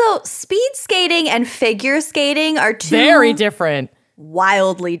 minutes? Also, speed skating and figure skating are two Very different.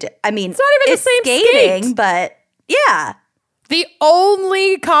 wildly I mean, It's not even the same skating, skate. but yeah, The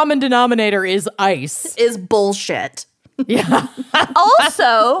only common denominator is ice. is bullshit. Yeah.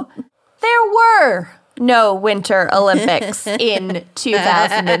 Also, there were no Winter Olympics in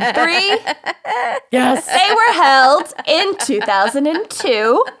 2003. Yes. They were held in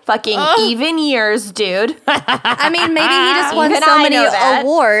 2002. Fucking even years, dude. I mean, maybe he just won Even so I many know that.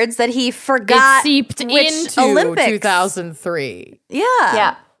 awards that he It forgot seeped which into Olympics. 2003. Yeah.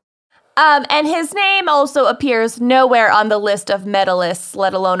 Yeah. And his name also appears nowhere on the list of medalists,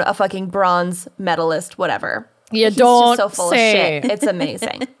 let alone a fucking bronze medalist, whatever. You He's don't just so full say. of shit. It's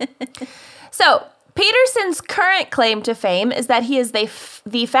amazing. So, Peterson's current claim to fame is that he is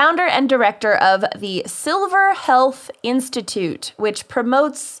the founder and director of the Silver Health Institute, which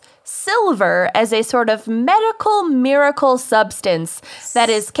promotes silver as a sort of medical miracle substance that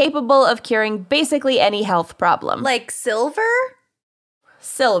is capable of curing basically any health problem. Like silver?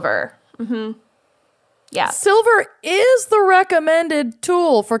 Silver. Mm-hmm. Yeah. Silver is the recommended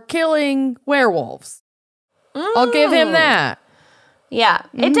tool for killing werewolves. I'll give him that. Yeah.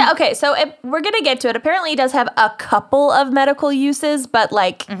 Okay, so we're going to get to it. Apparently, it does have a couple of medical uses, but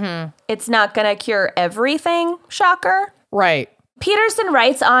like it's not going to cure everything. Shocker. Right. Peterson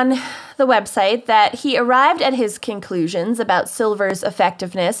writes on the website that he arrived at his conclusions about silver's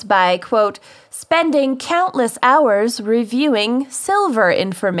effectiveness by, quote, spending countless hours reviewing silver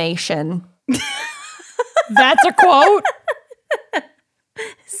information. That's a quote.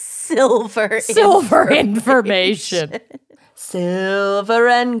 Silver information. Silver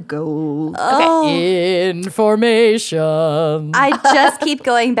and gold. Information. I just keep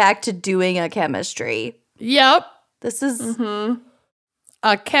going back to doing a chemistry. Yep. This is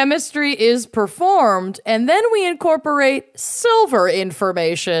A chemistry is performed, and then we incorporate silver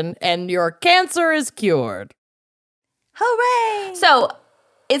information, and your cancer is cured. hooray. So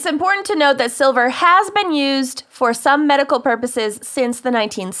it's important to note that silver has been used for some medical purposes since the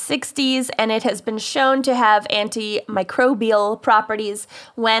 1960s, and it has been shown to have antimicrobial properties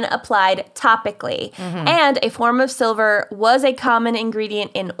when applied topically. And a form of silver was a common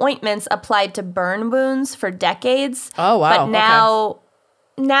ingredient in ointments applied to burn wounds for decades. Oh, wow. But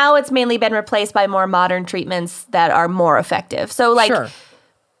now it's mainly been replaced by more modern treatments that are more effective. So like, Sure.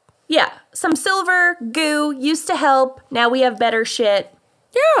 yeah, some silver goo used to help. Now we have better shit.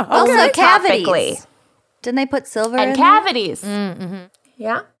 Yeah. Okay. Also cavities. Topically. Didn't they put silver And in cavities.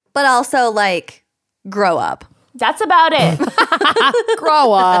 Yeah. But also like grow up. That's about it.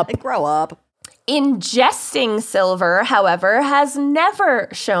 Grow up. Grow up. Ingesting silver, however, has never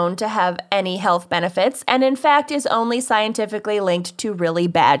shown to have any health benefits and in fact is only scientifically linked to really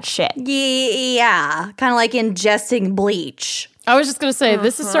bad shit. Yeah. Kind of like ingesting bleach. I was just going to say,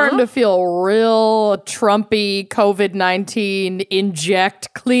 this is starting to feel real Trumpy COVID-19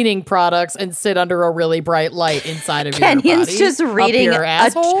 inject cleaning products and sit under a really bright light inside of your body. Kenyon's just up reading your a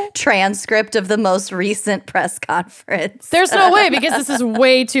asshole. transcript of the most recent press conference. There's no way, because this is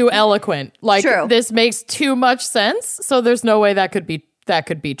way too eloquent. Like, True. this makes too much sense, so there's no way that could be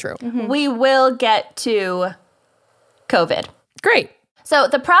true. We will get to COVID. Great. So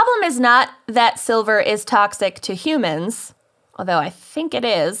the problem is not that silver is toxic to humans, although I think it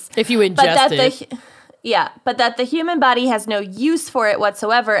is. If you ingest But that it. but that the human body has no use for it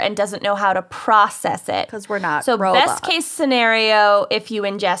whatsoever and doesn't know how to process it. Because we're not So robots. best case scenario, if you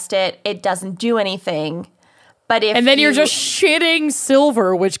ingest it, it doesn't do anything. But if And then you're just shitting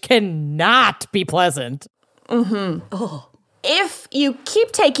silver, which cannot be pleasant. if you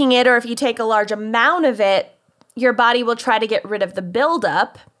keep taking it or if you take a large amount of it, your body will try to get rid of the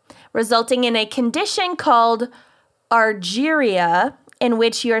buildup, resulting in a condition called argyria, in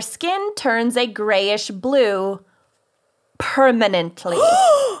which your skin turns a grayish blue permanently.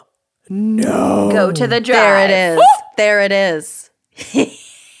 No. Go to the drive. There it is. There it is.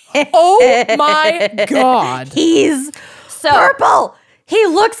 Oh my God. He's So purple. He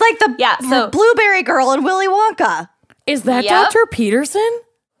looks like the so- blueberry girl in Willy Wonka. Is that Yep. Dr. Peterson?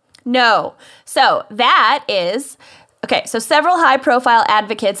 No. So that is okay. So several high profile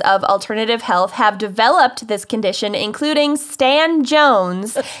advocates of alternative health have developed this condition, including Stan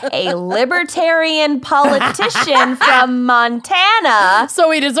Jones, a libertarian politician from Montana. So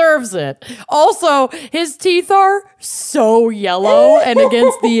he deserves it. Also, his teeth are so yellow and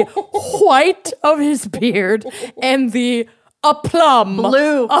against the white of his beard and the aplomb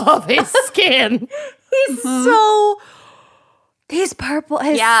Blue. of his skin. He's so... He's purple.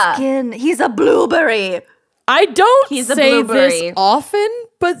 His skin. He's a blueberry. I don't He's a say blueberry. this often,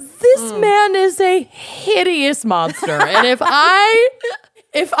 but this man is a hideous monster. And if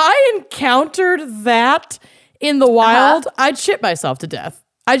I encountered that in the wild, I'd shit myself to death.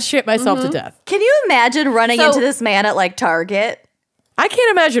 I'd shit myself to death. Can you imagine running So- into this man at like Target? I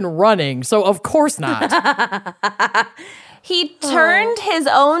can't imagine running, so of course not. He turned his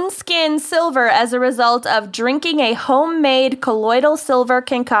own skin silver as a result of drinking a homemade colloidal silver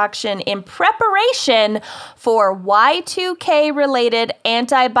concoction in preparation for Y2K related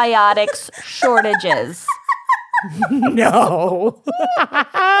antibiotics shortages. No.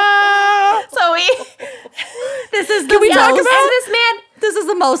 So This is the Can we talk most- about this man. This is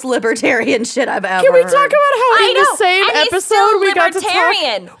the most libertarian shit I've ever Can we heard. talk about how I in know, the same and he's episode still we got to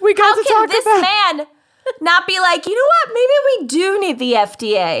libertarian. talk? We got How to can talk this about man not be like, you know what? Maybe we do need the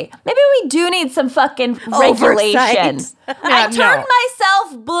FDA. Maybe we do need some fucking regulation. I no. turned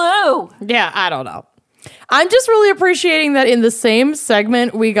myself blue. Yeah, I don't know. I'm just really appreciating that in the same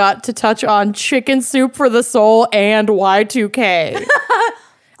segment we got to touch on chicken soup for the soul and Y2K.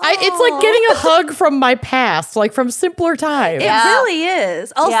 It's like getting a hug from my past, like from simpler times. It really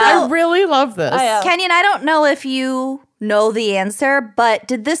is. Also, I really love this. Kenyon, I don't know if you know the answer, but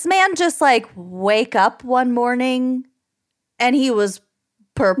did this man just like wake up one morning and he was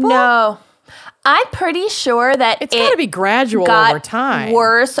purple? No. I'm pretty sure that It's got to be gradual got over time.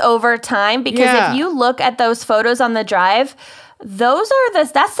 worse over time because Yeah. if you look at those photos on the drive, that's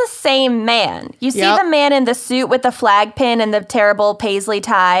the same man. You see Yep. the man in the suit with the flag pin and the terrible paisley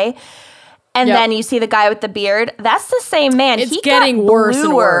tie, and Yep. then you see the guy with the beard. That's the same man. It's He getting got worse and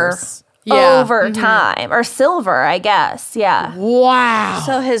bluer worse. Yeah. over time, or silver, I guess. Yeah. Wow.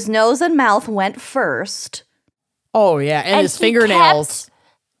 So his nose and mouth went first. Oh, yeah. And his he fingernails.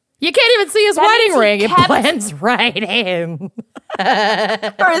 You can't even see his That wedding means he ring. It kept- blends right in.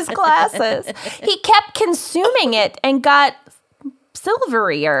 For his glasses, he kept consuming it and got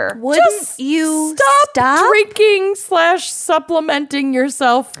silverier. Wouldn't you Stop drinking / supplementing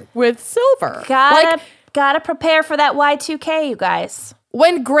yourself with silver. Gotta prepare for that Y2K, you guys.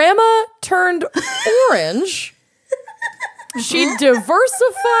 When grandma turned orange, she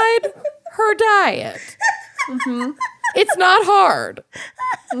diversified her diet. It's not hard.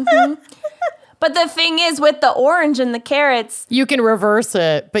 But the thing is, with the orange and the carrots, You can reverse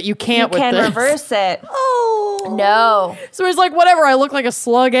it, but you can't you with can this. reverse it. Oh. No. So he's like, whatever, I look like a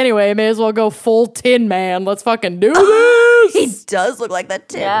slug anyway. May as well go full Tin Man. Let's fucking do this. He does look like the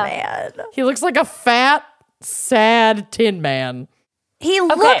Tin Yeah. Man. He looks like a fat, sad Tin Man. He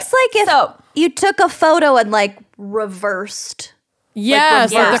looks like if so- you took a photo and like reversed.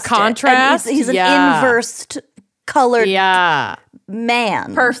 Yes, like reversed the contrast. And he's an Yeah. inversed colored Yeah.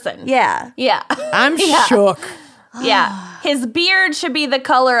 man. Person. Yeah. Yeah. I'm shook. Yeah. His beard should be the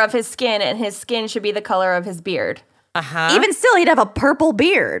color of his skin, and his skin should be the color of his beard. Uh-huh. Even still, he'd have a purple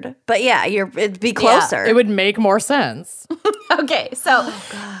beard. But yeah, it'd be closer. It would make more sense. Okay, so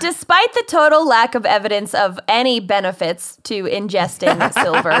despite the total lack of evidence of any benefits to ingesting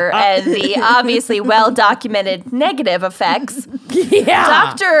silver and the obviously well-documented negative effects, Yeah.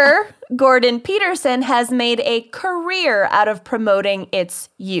 Dr. Gordon Peterson has made a career out of promoting its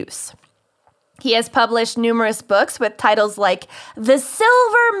use. He has published numerous books with titles like The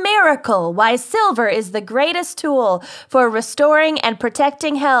Silver Miracle, Why Silver is the Greatest Tool for Restoring and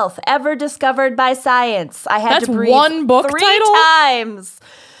Protecting Health Ever Discovered by Science. I had That's to breathe one book 3 title? times.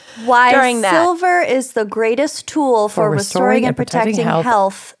 Why during that. silver is the greatest tool for restoring and protecting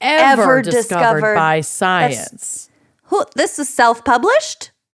health ever discovered by science. This is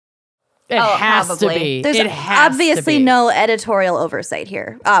self-published? It has probably. to be. There's it has obviously to be. no editorial oversight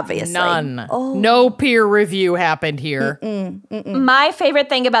here. Obviously. None. Oh. No peer review happened here. My favorite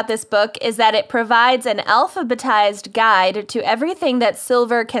thing about this book is that it provides an alphabetized guide to everything that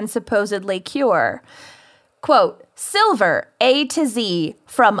silver can supposedly cure. Quote, Silver, A to Z,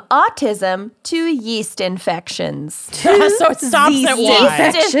 from autism to yeast infections. So it stops at Y.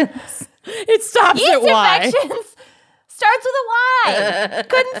 infections. It stops Yeast at Y. infections starts with a Y.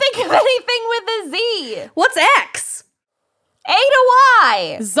 Couldn't think of anything with a Z. What's X? A to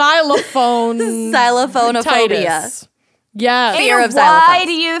Y. Xylophone. Xylophonophobia. Titus. Yes. Fear A of to Why xylophones.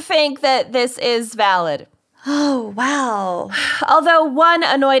 do you think that this is valid? Oh, wow. Although one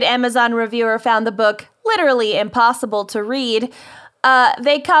annoyed Amazon reviewer found the book literally impossible to read,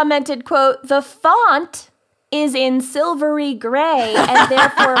 they commented, quote, "The font is in silvery gray and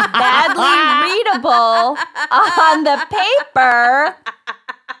therefore badly readable on the paper."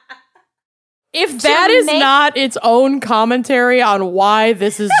 If that is make- not its own commentary on why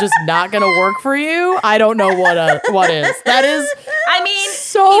this is just not going to work for you, I don't know what is. That is I mean,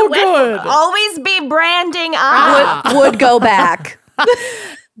 so you would good. always be branding up. Would go back.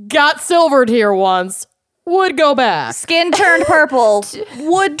 Got silvered here once. Would go back. Skin turned purple.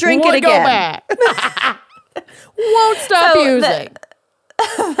 Would drink Would it go again. back. Won't stop So using.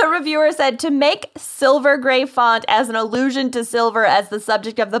 The reviewer said to make silver gray font as an allusion to silver as the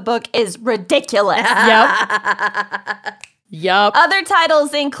subject of the book is ridiculous. Yup. Other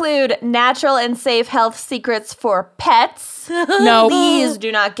titles include Natural and Safe Health Secrets for Pets. No. Please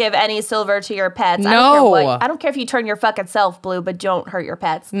do not give any silver to your pets. No. I don't care if you turn your fucking self blue, but don't hurt your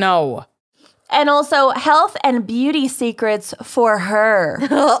pets. No. And also Health and Beauty Secrets for Her,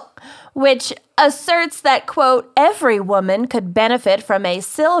 which asserts that, quote, "every woman could benefit from a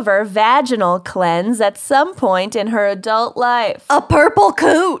silver vaginal cleanse at some point in her adult life." A purple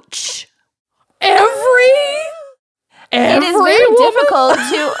cooch. It is very difficult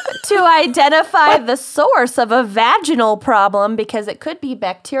to identify the source of a vaginal problem because it could be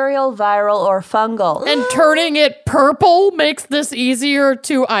bacterial, viral, or fungal. And turning it purple makes this easier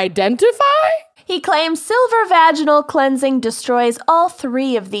to identify? He claims silver vaginal cleansing destroys all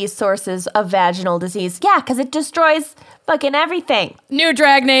three of these sources of vaginal disease. Yeah, because it destroys fucking everything. New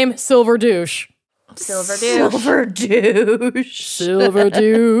drag name, Silver Douche. Silver douche. Silver douche. Silver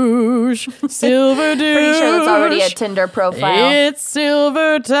Douche. Silver Douche. Pretty sure that's already a Tinder profile. It's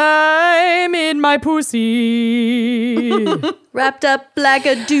silver time in my pussy. Wrapped up like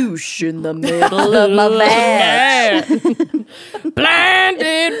a douche in the middle of my bag.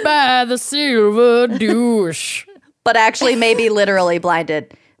 Blinded by the silver douche. But actually maybe literally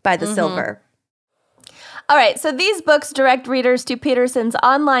blinded by the silver. All right, so these books direct readers to Peterson's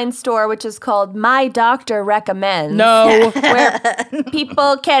online store, which is called My Doctor Recommends. No. Where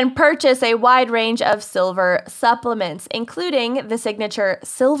people can purchase a wide range of silver supplements, including the signature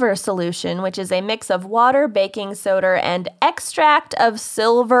silver solution, which is a mix of water, baking soda, and extract of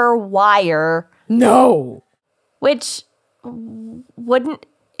silver wire. No. Which, wouldn't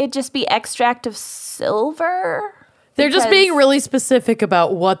it just be extract of silver? They're just Because- being really specific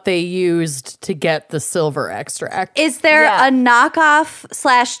about what they used to get the silver extract. Is there Yeah. a knockoff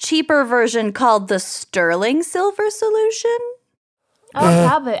 / cheaper version called the sterling silver solution? Oh,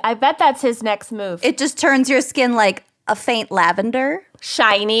 probably. I bet that's his next move. It just turns your skin like a faint lavender,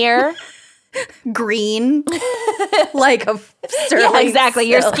 Shinier. green, like a sterling. Yeah, exactly.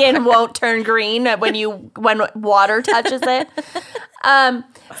 Your silver. skin won't turn green when water touches it.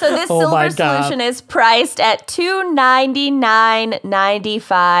 So this Oh my silver God. solution is priced at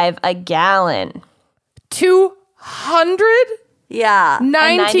 $299.95 a gallon. 200? Yeah,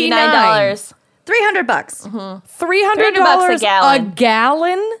 $99 $300. $300 $300 a gallon. A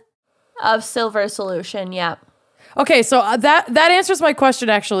gallon? of silver solution. Yep. Okay, so that answers my question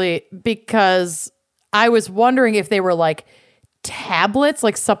actually, because I was wondering if they were like tablets,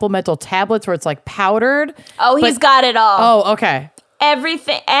 like supplemental tablets where it's like powdered. Oh, he's got it all. Oh, okay.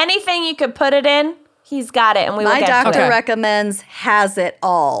 Anything you could put it in, he's got it, and we will My get doctor to it. Okay. recommends has it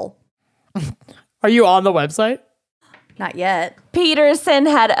all. Are you on the website? Not yet. Peterson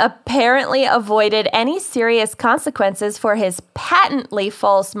had apparently avoided any serious consequences for his patently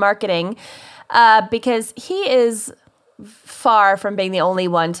false marketing because he is far from being the only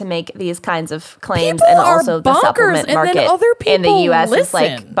one to make these kinds of claims. People And are also the bonkers, supplement and then market other in the people U.S. is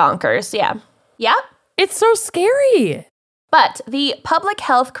like listen. bonkers. Yeah. Yep. It's so scary. But the public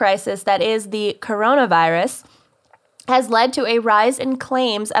health crisis that is the coronavirus has led to a rise in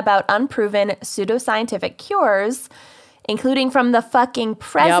claims about unproven pseudoscientific cures, including from the fucking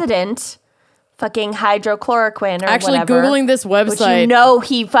president, fucking hydrochloroquine or Actually, whatever. Googling this which website, you know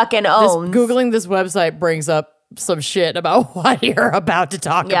he fucking owns. Googling this website brings up some shit about what you're about to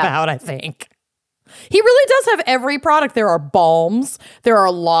talk Yeah. about, I think. He really does have every product. There are balms. There are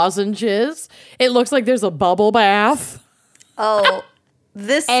lozenges. It looks like there's a bubble bath. Oh,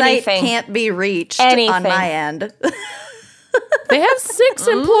 This Anything. site can't be reached Anything. on my end. They have 6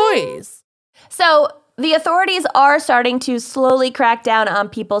 employees. So the authorities are starting to slowly crack down on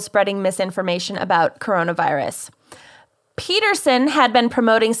people spreading misinformation about coronavirus. Peterson had been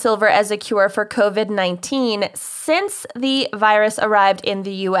promoting silver as a cure for COVID-19 since the virus arrived in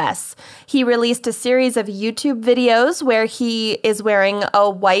the U.S. He released a series of YouTube videos where he is wearing a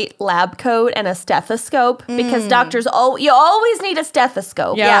white lab coat and a stethoscope because doctors, you always need a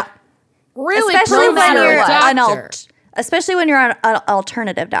stethoscope. Yeah. Really, Especially prove when you're you're a doctor. especially when you're an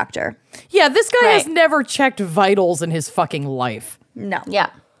alternative doctor. Yeah, this guy has Right. never checked vitals in his fucking life. No. Yeah.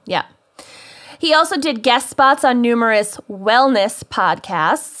 He also did guest spots on numerous wellness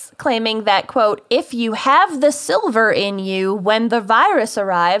podcasts, claiming that, quote, if you have the silver in you, when the virus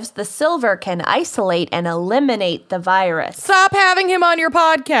arrives, the silver can isolate and eliminate the virus. Stop having him on your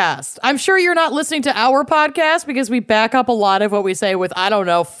podcast. I'm sure you're not listening to our podcast because we back up a lot of what we say with, I don't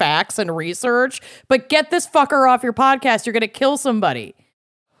know, facts and research. But get this fucker off your podcast. You're going to kill somebody.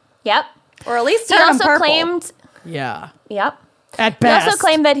 Yep. Or at least He turn 'em also purple. claimed, Yeah. yep. At He best. also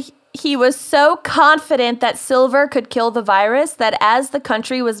claimed that he was so confident that silver could kill the virus that as the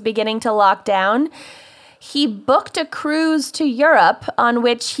country was beginning to lock down, he booked a cruise to Europe on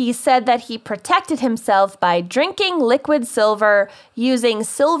which he said that he protected himself by drinking liquid silver, using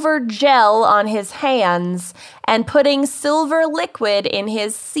silver gel on his hands, and putting silver liquid in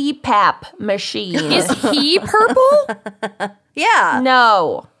his CPAP machine. Is he purple? Yeah.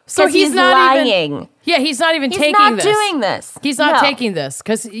 No. So 'Cause he's not lying. even. Yeah, he's not even He's taking not this. doing this. He's not No. taking this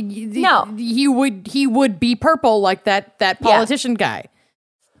because No. he would be purple like that politician guy.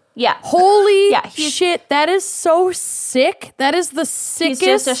 Yeah. Holy he's- shit! That is so sick. That is the He's sickest.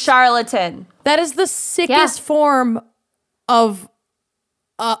 just a charlatan. That is the sickest form of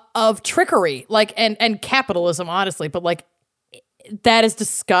trickery, like and capitalism, honestly. But like, that is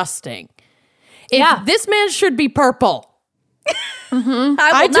disgusting. If this man should be purple. I will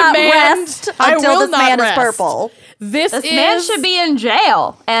I not demand- rest I until will this not man rest. is purple. This Man should be in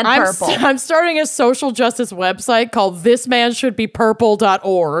jail and purple. I'm starting a social justice website called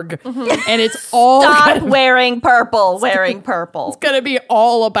thismanshouldbepurple.org. And it's all Stop wearing purple. Wearing purple. going to be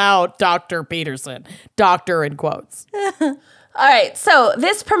all about Dr. Peterson. Doctor in quotes. All right. So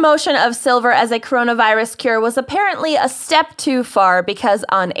this promotion of silver as a coronavirus cure was apparently a step too far because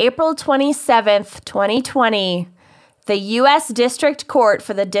on April 27th, 2020, the U.S. District Court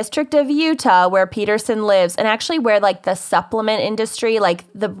for the District of Utah, where Peterson lives, and actually where like the supplement industry, like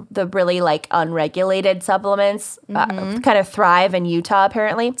the really like unregulated supplements, kind of thrive in Utah.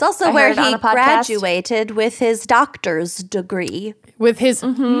 Apparently, It's also I where heard on he a podcast. graduated with his doctor's degree. With his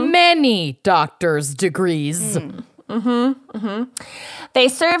many doctor's degrees. They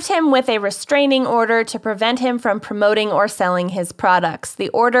served him with a restraining order to prevent him from promoting or selling his products. The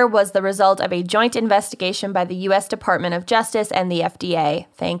order was the result of a joint investigation by the U.S. Department of Justice and the FDA.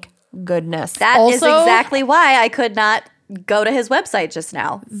 Thank goodness. That is Also- exactly why I could not go to his website just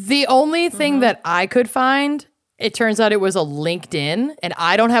now. The only thing that I could find, it turns out it was a LinkedIn, and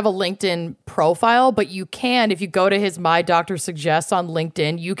I don't have a LinkedIn profile, but you can, if you go to his My Doctor Suggests on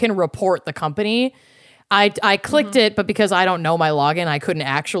LinkedIn, you can report the company. I clicked it, but because I don't know my login, I couldn't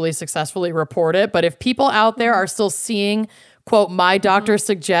actually successfully report it. But if people out there are still seeing, quote, My Doctor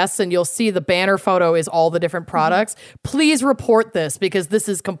Suggests, and you'll see the banner photo is all the different products, please report this because this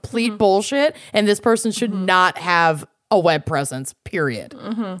is complete bullshit, and this person should not have a web presence, period.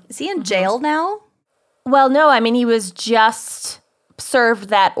 Is he in jail now? Well, no, I mean, he was just served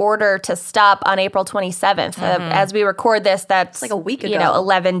that order to stop on April 27th. As we record this, that's like a week You ago. know,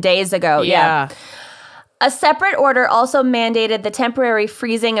 11 days ago. Yeah. A separate order also mandated the temporary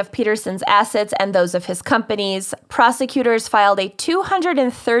freezing of Peterson's assets and those of his companies. Prosecutors filed a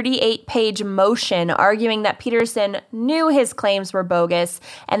 238-page motion arguing that Peterson knew his claims were bogus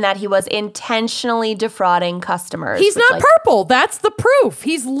and that he was intentionally defrauding customers. He's which, not purple. That's the proof.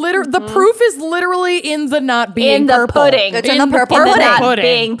 He's the proof is literally in the not being in the purple. pudding. It's in the purple in the pudding. not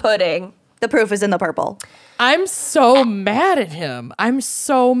being pudding. The proof is in the purple. I'm so mad at him. I'm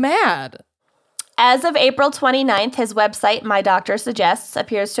so mad. As of April 29th, his website, My Doctor Suggests,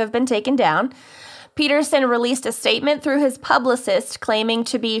 appears to have been taken down. Peterson released a statement through his publicist claiming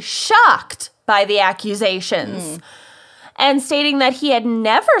to be shocked by the accusations and stating that he had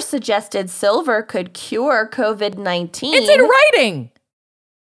never suggested silver could cure COVID-19. It's in writing.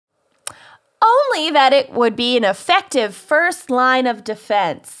 Only that it would be an effective first line of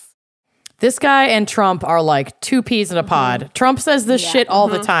defense. This guy and Trump are like two peas in a pod. Trump says this shit all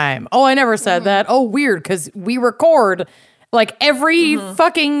the time. Oh, I never said that. Oh, weird, because we record like every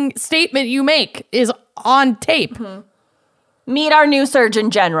fucking statement you make is on tape. Meet our new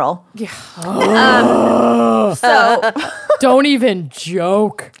Surgeon General. Yeah. So, Don't even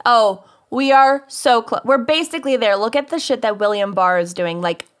joke. oh, we are so close. We're basically there. Look at the shit that William Barr is doing.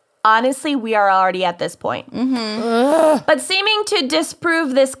 Like, honestly, we are already at this point. But seeming to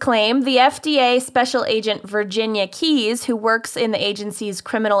disprove this claim, the FDA Special Agent Virginia Keyes, who works in the agency's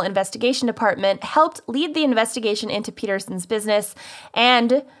Criminal Investigation Department, helped lead the investigation into Peterson's business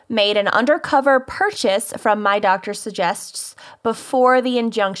and made an undercover purchase from My Doctor Suggests before the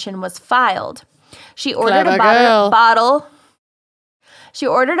injunction was filed. She ordered a bottle. She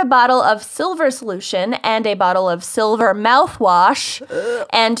ordered a bottle of silver solution and a bottle of silver mouthwash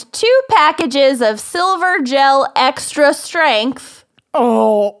and 2 packages of silver gel extra strength.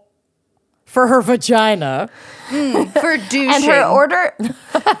 Oh, for her vagina. For douching. And her order,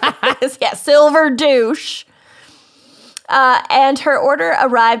 silver douche. And her order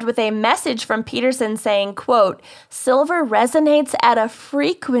arrived with a message from Peterson saying, quote, silver resonates at a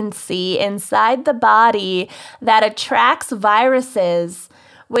frequency inside the body that attracts viruses,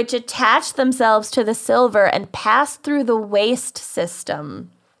 which attach themselves to the silver and pass through the waste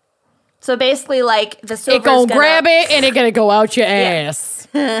system. So basically, like, the silver's gonna grab it and it gonna go out your ass.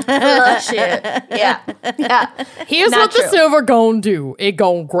 Shit. Yeah. Here's Not what true. the silver gonna do. It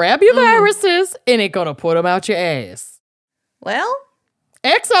gonna grab your viruses and it gonna put them out your ass. Well,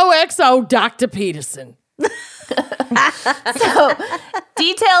 XOXO Dr. Peterson. So,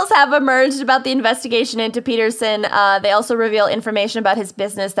 details have emerged about the investigation into Peterson. They also reveal information about his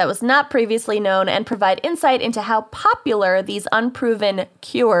business that was not previously known and provide insight into how popular these unproven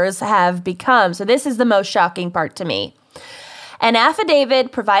cures have become. So this is the most shocking part to me. An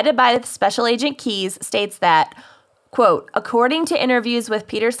affidavit provided by Special Agent Keyes states that, quote, according to interviews with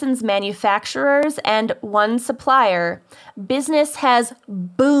Peterson's manufacturers and one supplier, business has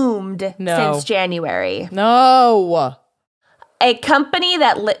boomed since January. No. A company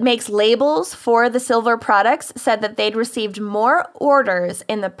that makes labels for the silver products said that they'd received more orders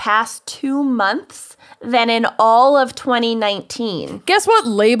in the past 2 months than in all of 2019. Guess what,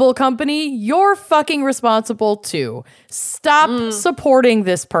 label company? You're fucking responsible too. Stop supporting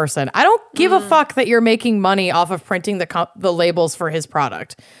this person. I don't give a fuck that you're making money off of printing the labels for his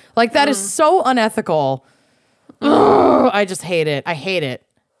product. Like, that is so unethical. Ugh, I just hate it. I hate it.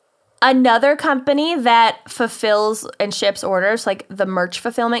 Another company that fulfills and ships orders, like the merch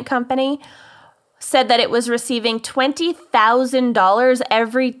fulfillment company, said that it was receiving $20,000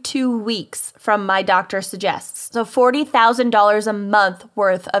 every 2 weeks from My Doctor Suggests. So $40,000 a month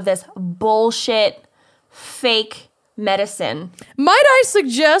worth of this bullshit fake medicine. Might I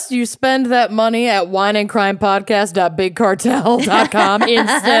suggest you spend that money at wineandcrimepodcast.bigcartel.com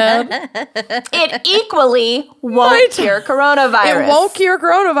instead? It equally won't cure coronavirus. It won't cure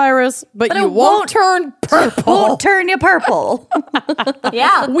coronavirus, but you won't turn purple. won't turn you purple.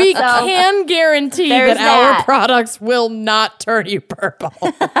 Yeah. We can guarantee that our products will not turn you purple.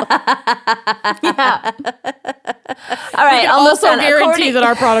 Yeah. All right. We can also guarantee that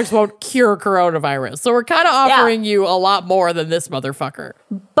our products won't cure coronavirus. So we're kind of offering you a lot more than this motherfucker.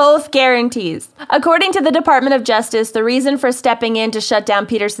 Both guarantees. According to the Department of Justice, the reason for stepping in to shut down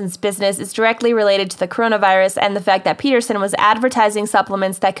Peterson's business is directly related to the coronavirus and the fact that Peterson was advertising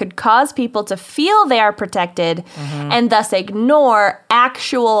supplements that could cause people to feel they are protected and thus ignore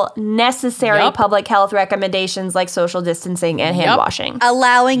actual necessary public health recommendations like social distancing and hand washing.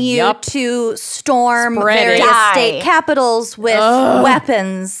 Allowing you to storm Spread various it. state capitals with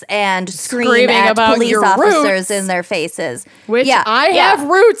weapons and scream at about police your officers roots. in their faces. Which I have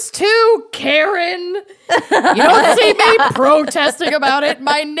roots too, Karen. You don't see me protesting about it.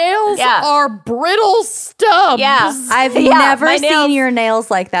 My nails are brittle stubs. Yeah. I've never seen your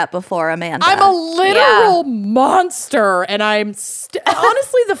nails like that before, Amanda. I'm a literal monster, and I'm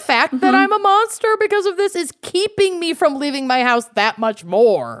honestly, the fact that I'm a monster because of this is keeping me from leaving my house that much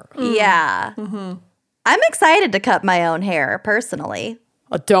more. Yeah. I'm excited to cut my own hair, personally.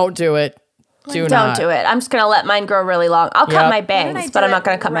 Don't do it. Don't do it. I'm just going to let mine grow really long. I'll cut my bangs, but I'm not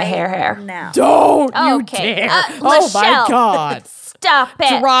going to cut my hair. Now. Don't you dare. Oh my God. Stop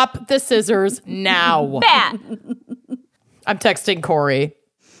it. Drop the scissors now. Bat. I'm texting Corey.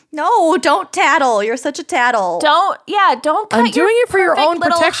 No, don't tattle. You're such a tattle. Don't cut I'm doing it for your own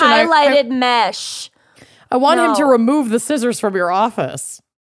little protection. highlighted mesh. I want him to remove the scissors from your office.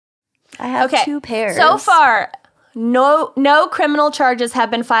 I have 2 pairs. So far, no criminal charges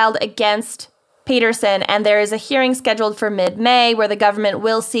have been filed against Peterson, and there is a hearing scheduled for mid-May where the government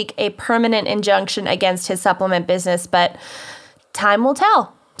will seek a permanent injunction against his supplement business, but time will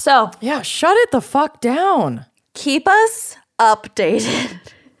tell. So, yeah, shut it the fuck down. Keep us updated.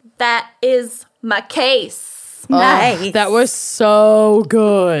 That is my case. Nice. That was so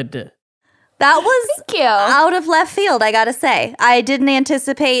good. That was Thank you. out of left field, I gotta say. I didn't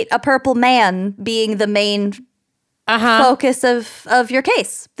anticipate a purple man being the main focus of your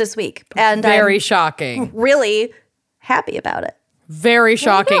case this week. And Very I'm shocking. really happy about it. Very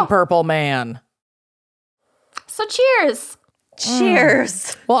shocking go. purple man. So cheers.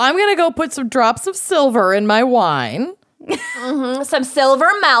 Cheers. Well, I'm going to go put some drops of silver in my wine. Some silver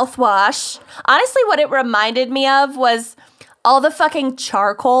mouthwash. Honestly, what it reminded me of was all the fucking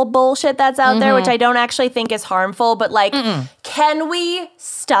charcoal bullshit that's out there, which I don't actually think is harmful, but like, can we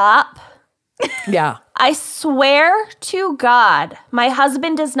stop? Yeah. I swear to God, my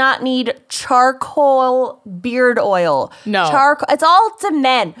husband does not need charcoal beard oil. No. It's all to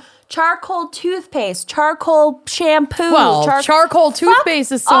men. Charcoal toothpaste, charcoal shampoo. Well, charcoal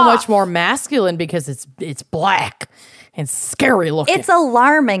toothpaste is so off. much more masculine because it's black and scary looking. It's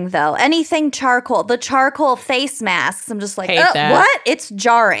alarming, though. Anything charcoal. The charcoal face masks, I'm just like, Hate that. what? It's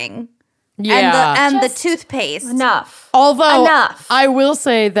jarring. yeah. And the Just toothpaste. Enough. Although Enough. I will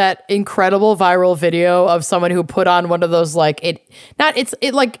say that incredible viral video of someone who put on one of those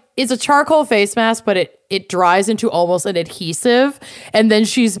it's a charcoal face mask, but it dries into almost an adhesive, and then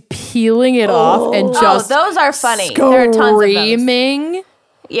she's peeling it off and just those are funny. There are tons of those. screaming.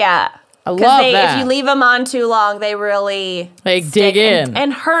 Yeah. I love that. If you leave them on too long, they really They stick dig in.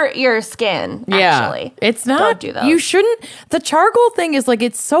 and hurt your skin, Yeah, actually. it's not. Don't do those. You shouldn't. The charcoal thing is like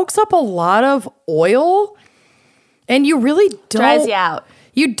it soaks up a lot of oil, and you really don't. Dries you out.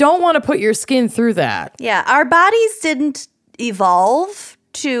 You don't want to put your skin through that. Yeah, our bodies didn't evolve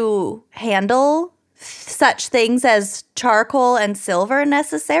to handle such things as charcoal and silver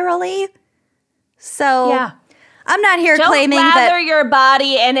necessarily. So Yeah. I'm not here Don't claiming lather that your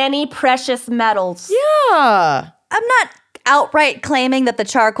body in any precious metals. Yeah. I'm not outright claiming that the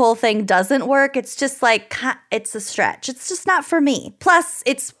charcoal thing doesn't work. It's just like it's a stretch. It's just not for me. Plus,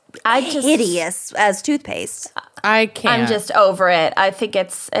 it's hideous as toothpaste. I can't. I'm just over it. I think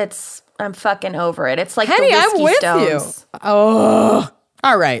I'm fucking over it. It's like Henny, the I'm whiskey with stones. you. Oh.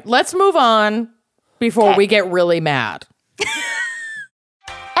 All right. Let's move on before we get really mad.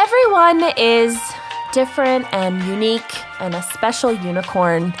 Everyone is different and unique and a special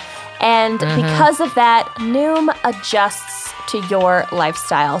unicorn. And because of that, Noom adjusts to your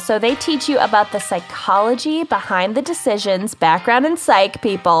lifestyle. So they teach you about the psychology behind the decisions, background in psych,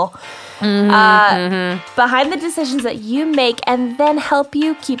 people, behind the decisions that you make, and then help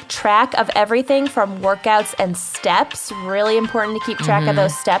you keep track of everything from workouts and steps. Really important to keep track of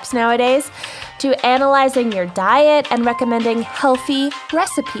those steps nowadays, to analyzing your diet and recommending healthy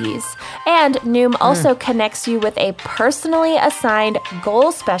recipes. And Noom also connects you with a personally assigned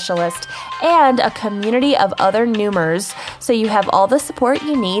goal specialist and a community of other Noomers, so you have all the support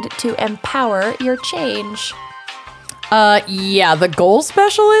you need to empower your change. Yeah, the goal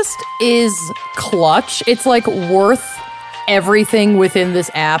specialist is clutch. It's like worth everything within this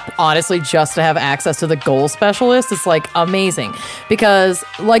app, honestly, just to have access to the goal specialist. It's like amazing because,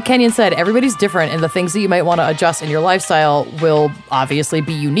 like Kenyon said, everybody's different, and the things that you might want to adjust in your lifestyle will obviously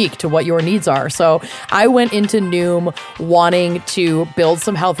be unique to what your needs are. So I went into Noom wanting to build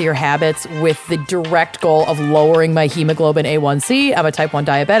some healthier habits with the direct goal of lowering my hemoglobin A1C. I'm a type 1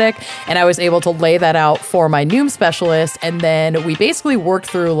 diabetic, and I was able to lay that out for my Noom specialist. And then we basically worked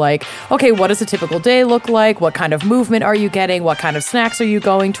through like, okay, what does a typical day look like? What kind of movement are you getting? What kind of snacks are you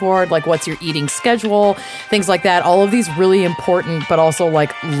going toward? Like, what's your eating schedule? Things like that. All of these really important, but also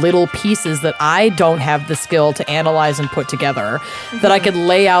like little pieces that I don't have the skill to analyze and put together that I could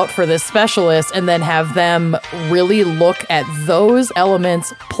lay out for this specialist and then have them really look at those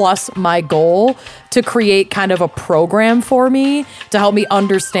elements plus my goal to create kind of a program for me to help me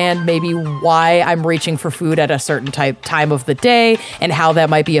understand maybe why I'm reaching for food at a certain time of the day and how that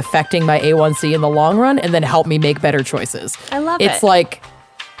might be affecting my A1C in the long run, and then help me make better choices. I love it. It's like,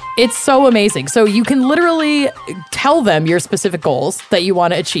 it's so amazing. So you can literally tell them your specific goals that you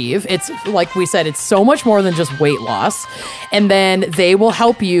want to achieve. It's like we said, it's so much more than just weight loss. And then they will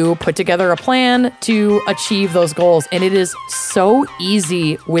help you put together a plan to achieve those goals. And it is so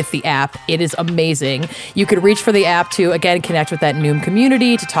easy with the app. It is amazing. You could reach for the app to, again, connect with that Noom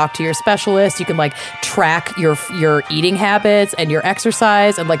community, to talk to your specialist. You can like track your eating habits and your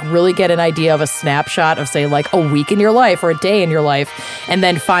exercise and like really get an idea of a snapshot of, say, like a week in your life or a day in your life, and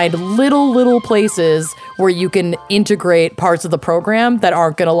then find little places where you can integrate parts of the program that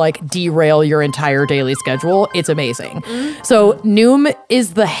aren't going to like derail your entire daily schedule. It's amazing. So Noom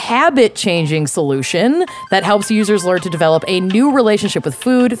is the habit-changing solution that helps users learn to develop a new relationship with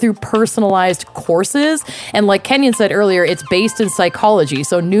food through personalized courses. And like Kenyon said earlier, it's based in psychology.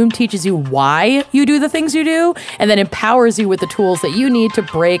 So Noom teaches you why you do the things you do and then empowers you with the tools that you need to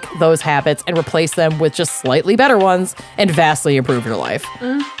break those habits and replace them with just slightly better ones and vastly improve your life.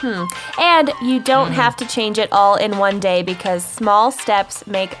 And you don't have to change it all in one day because small steps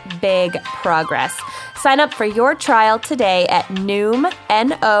make big progress. Sign up for your trial today at Noom,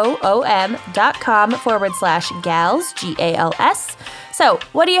 Noom.com/gals, GALS. So,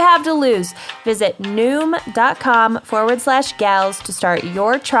 what do you have to lose? Visit Noom.com/gals to start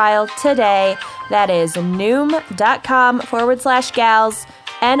your trial today. That is Noom.com/gals,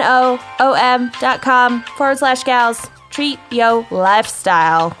 Noom.com/gals. Treat yo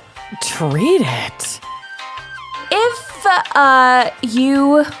lifestyle. Treat it. If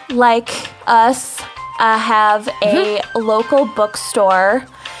you, like us, have a local bookstore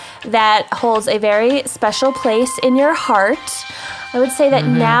that holds a very special place in your heart, I would say that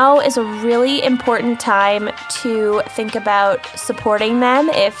now is a really important time to think about supporting them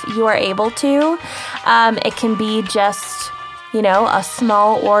if you are able to. It can be just, a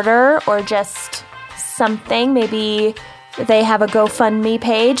small order or just something. Maybe they have a GoFundMe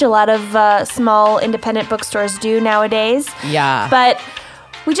page. A lot of small independent bookstores do nowadays. Yeah. But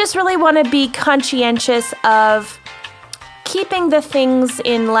we just really want to be conscientious of keeping the things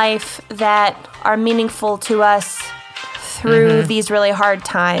in life that are meaningful to us through these really hard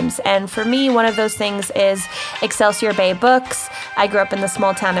times. And for me, one of those things is Excelsior Bay Books. I grew up in the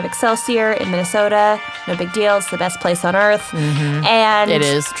small town of Excelsior in Minnesota. No big deal. It's the best place on earth. And it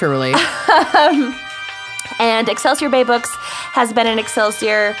is, truly. And Excelsior Bay Books has been in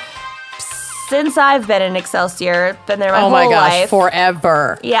Excelsior since I've been in Excelsior. Been there my whole life. Oh my gosh,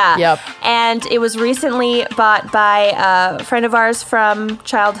 forever. Yeah. Yep. And it was recently bought by a friend of ours from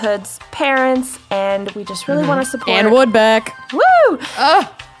childhood's parents, and we just really want to support. Ann Woodbeck. Woo!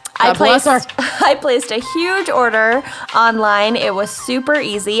 God bless her. I placed a huge order online. It was super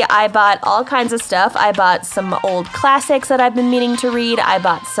easy. I bought all kinds of stuff. I bought some old classics that I've been meaning to read. I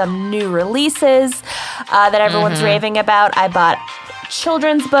bought some new releases that everyone's raving about. I bought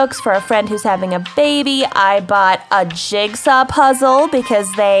children's books for a friend who's having a baby. I bought a jigsaw puzzle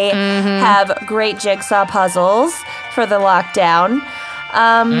because they have great jigsaw puzzles for the lockdown.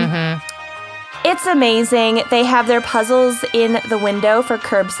 It's amazing. They have their puzzles in the window for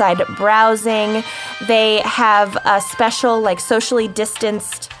curbside browsing. They have a special, socially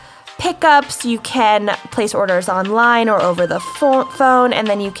distanced pickups. You can place orders online or over the phone, and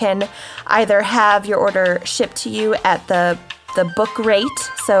then you can either have your order shipped to you at the book rate,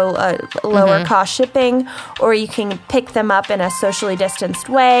 so lower cost shipping, or you can pick them up in a socially distanced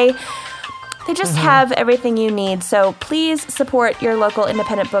way. They just have everything you need. So please support your local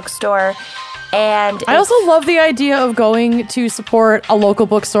independent bookstore. And I also love the idea of going to support a local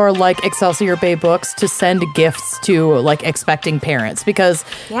bookstore like Excelsior Bay Books to send gifts to expecting parents, because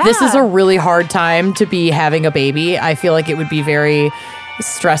this is a really hard time to be having a baby. I feel like it would be very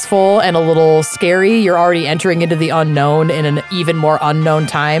stressful and a little scary. You're already entering into the unknown in an even more unknown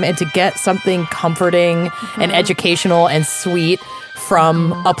time, and to get something comforting and educational and sweet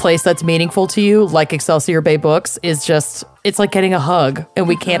from a place that's meaningful to you, like Excelsior Bay Books, is just, it's like getting a hug, and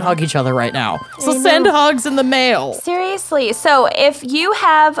we can't hug each other right now. So send hugs in the mail. Seriously. So if you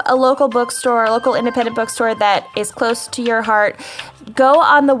have a local bookstore, a local independent bookstore that is close to your heart, go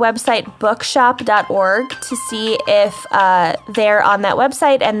on the website bookshop.org to see if they're on that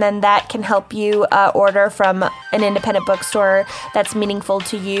website, and then that can help you order from an independent bookstore that's meaningful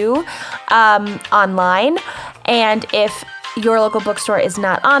to you online. And if your local bookstore is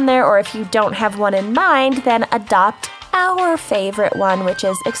not on there, or if you don't have one in mind, then adopt our favorite one, which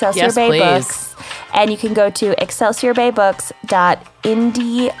is Excelsior Bay Books. And you can go to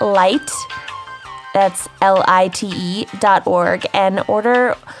excelsiorbaybooks.indylight, that's LITE.org, and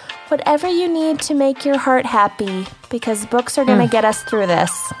order whatever you need to make your heart happy, because books are going to get us through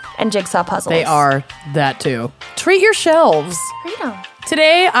this, and jigsaw puzzles. They are that too. Treat your shelves. Treat them.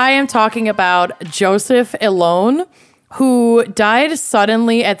 Today I am talking about Joseph Elone, who died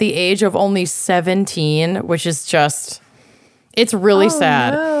suddenly at the age of only 17, which is just, it's really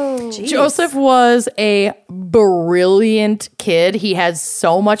sad. No. Joseph was a brilliant kid. He had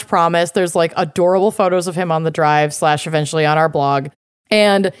so much promise. There's adorable photos of him on the drive / eventually on our blog.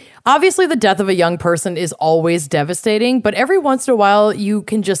 And obviously the death of a young person is always devastating, but every once in a while you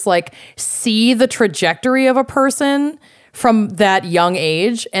can just see the trajectory of a person from that young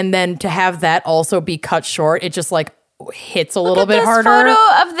age, and then to have that also be cut short, it just like hits a little bit harder.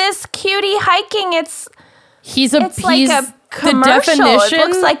 Photo of this cutie hiking. It's like a commercial. It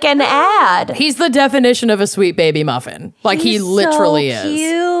looks like an ad. He's the definition of a sweet baby muffin. Like he literally so is.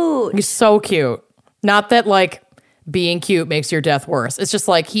 Cute. He's so cute. Not that like being cute makes your death worse. It's just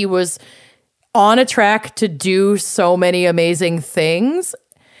like he was on a track to do so many amazing things,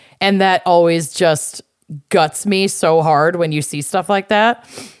 and that always just guts me so hard when you see stuff like that.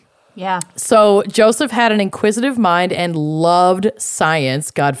 Yeah. So Joseph had an inquisitive mind and loved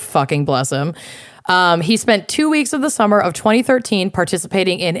science. God fucking bless him. He spent 2 weeks of the summer of 2013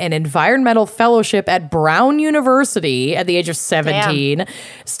 participating in an environmental fellowship at Brown University at the age of 17,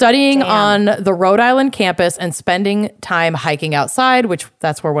 studying on the Rhode Island campus and spending time hiking outside, which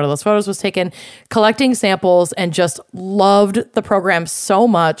that's where one of those photos was taken, collecting samples, and just loved the program so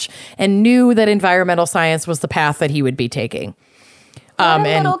much and knew that environmental science was the path that he would be taking. What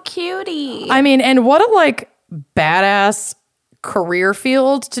a little cutie. I mean, and what a like badass career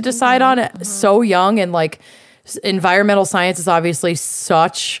field to decide on so young. And like environmental science is obviously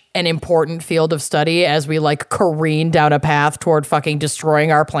such an important field of study as we like careen down a path toward fucking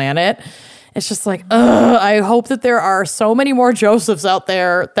destroying our planet. It's just like, I hope that there are so many more Josephs out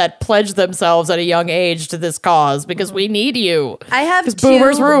there that pledge themselves at a young age to this cause, because we need you. I have because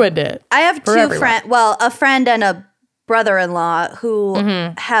boomers ruined it. I have two friends, well, a friend and a brother-in-law who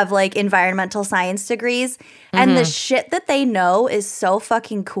have like environmental science degrees, and the shit that they know is so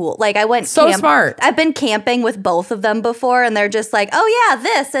fucking cool. Like I went smart. I've been camping with both of them before, and they're just like, oh yeah,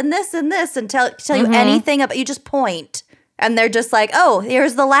 this and this and this, and tell you anything about, you just point, and they're just like, oh,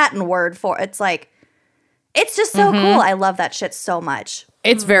 here's the Latin word for it. It's like, it's just so cool. I love that shit so much.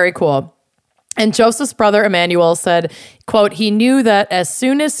 It's very cool. And Joseph's brother, Emmanuel, said, quote, he knew that as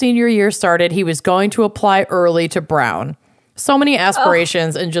soon as senior year started, he was going to apply early to Brown. So many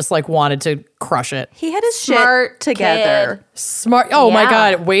aspirations and just like wanted to crush it. He had his shit together. Kid. Smart. Oh my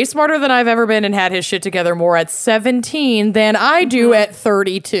God. Way smarter than I've ever been, and had his shit together more at 17 than I do at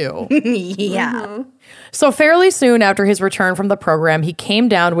 32. Yeah. So fairly soon after his return from the program, he came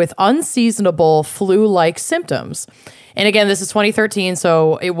down with unseasonable flu-like symptoms. And again, this is 2013,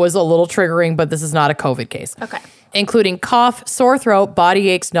 so it was a little triggering, but this is not a COVID case. Okay. Including cough, sore throat, body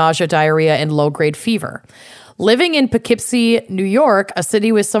aches, nausea, diarrhea, and low-grade fever. Living in Poughkeepsie, New York, a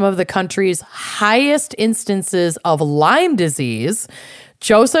city with some of the country's highest instances of Lyme disease,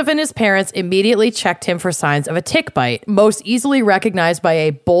 Joseph and his parents immediately checked him for signs of a tick bite, most easily recognized by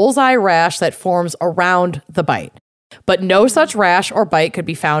a bullseye rash that forms around the bite. But no such rash or bite could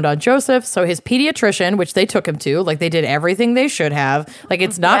be found on Joseph, so his pediatrician, which they took him to, like they did everything they should have. Like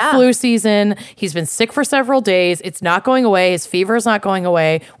it's not flu season. He's been sick for several days. It's not going away. His fever is not going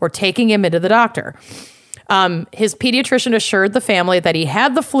away. We're taking him into the doctor. His pediatrician assured the family that he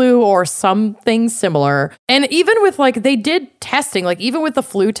had the flu or something similar. And even with like, they did testing, like even with the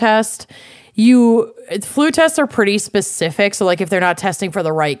flu test, flu tests are pretty specific. So like if they're not testing for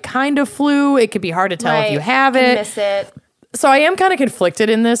the right kind of flu, it could be hard to tell if you have it. Miss it. So I am kind of conflicted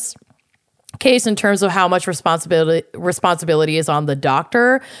in this case in terms of how much responsibility is on the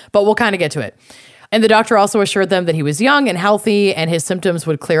doctor, but we'll kind of get to it. And the doctor also assured them that he was young and healthy and his symptoms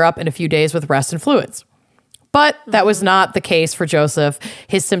would clear up in a few days with rest and fluids. But that was not the case for Joseph.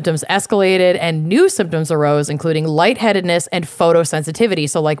 His symptoms escalated and new symptoms arose, including lightheadedness and photosensitivity.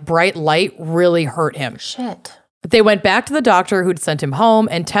 So like bright light really hurt him. Shit. They went back to the doctor who'd sent him home,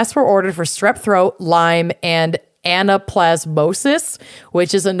 and tests were ordered for strep throat, Lyme, and anaplasmosis,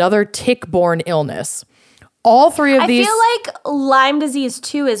 which is another tick-borne illness. All three of these... I feel like Lyme disease,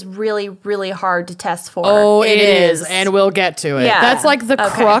 too, is really, really hard to test for. Oh, it is. And we'll get to it. Yeah. That's like the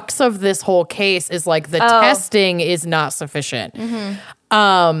crux of this whole case is like the testing is not sufficient.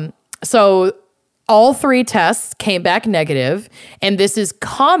 So all three tests came back negative, and this is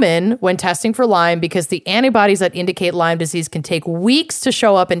common when testing for Lyme because the antibodies that indicate Lyme disease can take weeks to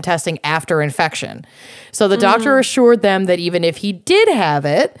show up in testing after infection. So the doctor assured them that even if he did have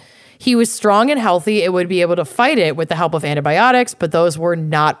it, he was strong and healthy. It would be able to fight it with the help of antibiotics, but those were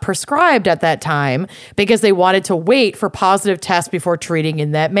not prescribed at that time because they wanted to wait for positive tests before treating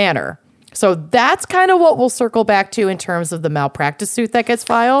in that manner. So that's kind of what we'll circle back to in terms of the malpractice suit that gets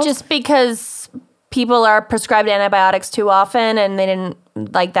filed. Just because people are prescribed antibiotics too often and they didn't,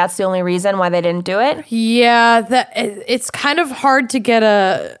 like, that's the only reason why they didn't do it? Yeah, it's kind of hard to get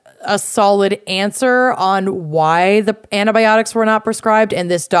a solid answer on why the antibiotics were not prescribed. And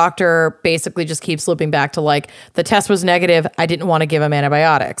this doctor basically just keeps looping back to like, the test was negative. I didn't want to give him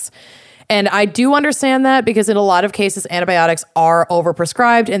antibiotics. And I do understand that because in a lot of cases, antibiotics are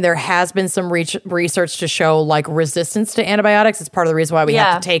overprescribed, and there has been some research to show like resistance to antibiotics. It's part of the reason why we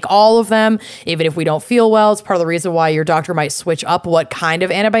have to take all of them, even if we don't feel well. It's part of the reason why your doctor might switch up what kind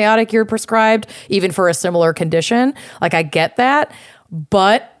of antibiotic you're prescribed, even for a similar condition. Like, I get that.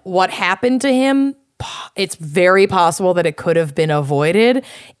 But what happened to him, it's very possible that it could have been avoided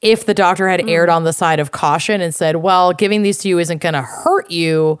if the doctor had erred on the side of caution and said, well, giving these to you isn't going to hurt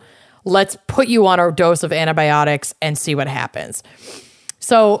you. Let's put you on a dose of antibiotics and see what happens.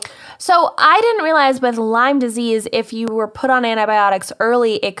 So I didn't realize with Lyme disease, if you were put on antibiotics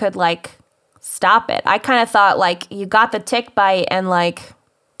early, it could like stop it. I kind of thought like you got the tick bite and like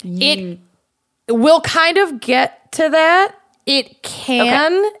it will kind of get to that. It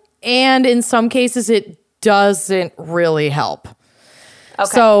can, and in some cases it doesn't really help. Okay.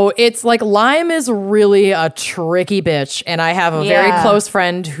 So it's like Lyme is really a tricky bitch. And I have a very close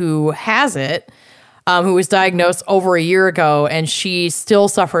friend who has it, who was diagnosed over a year ago, and she still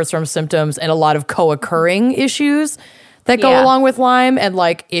suffers from symptoms and a lot of co-occurring issues that go along with Lyme. And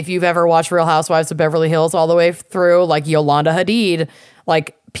like, if you've ever watched Real Housewives of Beverly Hills all the way through, like Yolanda Hadid,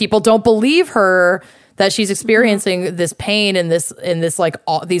 like people don't believe her that she's experiencing this pain and this like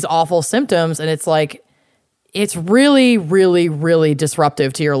these awful symptoms. And it's like, it's really, really, really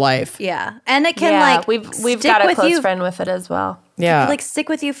disruptive to your life. Yeah. And it can like, we've got a close friend with it as well. Yeah. Like stick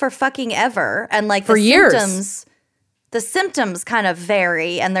with you for fucking ever. And like for years. The symptoms kind of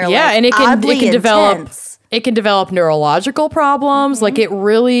vary and they're and it can develop neurological problems. Like it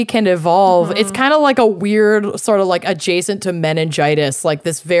really can evolve. It's kind of like a weird sort of like adjacent to meningitis, like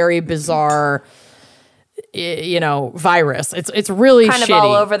this very bizarre virus. It's really kind shitty. Of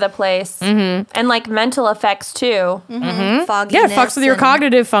all over the place. And like mental effects too. Fogginess. Yeah, it fucks with your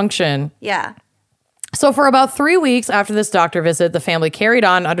cognitive function. Yeah. So for about 3 weeks after this doctor visit, the family carried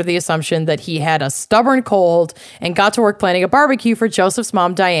on under the assumption that he had a stubborn cold and got to work planning a barbecue for Joseph's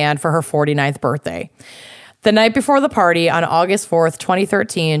mom, Diane, for her 49th birthday. The night before the party, on August 4th,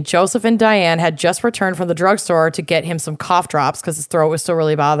 2013, Joseph and Diane had just returned from the drugstore to get him some cough drops because his throat was still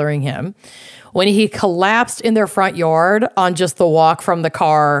really bothering him, when he collapsed in their front yard on just the walk from the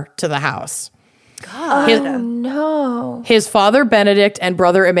car to the house. No. His father, Benedict, and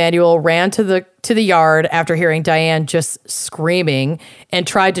brother Emmanuel ran to the yard after hearing Diane just screaming and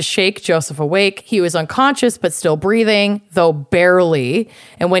tried to shake Joseph awake. He was unconscious but still breathing, though barely.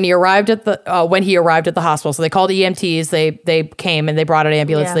 And when he arrived at the hospital, so they called EMTs. They came and they brought an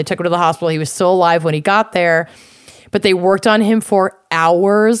ambulance. Yeah. They took him to the hospital. He was still alive when he got there, but they worked on him for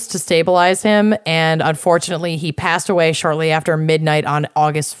hours to stabilize him. And unfortunately, he passed away shortly after midnight on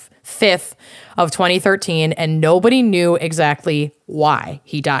August 5th of 2013, and nobody knew exactly why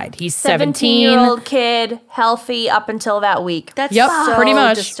he died. He's 17. 17-year-old kid, healthy up until that week. That's so pretty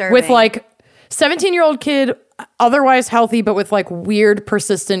much disturbing. With like 17-year-old kid, otherwise healthy, but with like weird,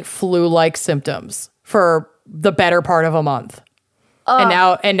 persistent flu-like symptoms for the better part of a month.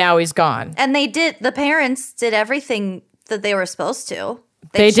 And now he's gone. And the parents did everything that they were supposed to.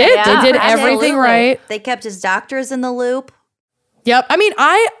 They did everything right. They kept his doctors in the loop. Yep. I mean,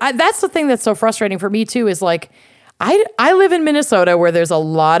 I that's the thing that's so frustrating for me too, is like, I live in Minnesota where there's a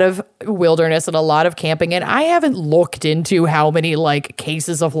lot of wilderness and a lot of camping, and I haven't looked into how many like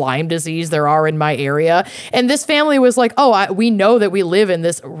cases of Lyme disease there are in my area. And this family was like, we know that we live in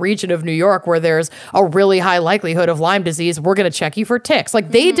this region of New York where there's a really high likelihood of Lyme disease. We're going to check you for ticks. Like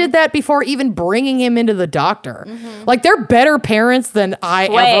they did that before even bringing him into the doctor. Like they're better parents than I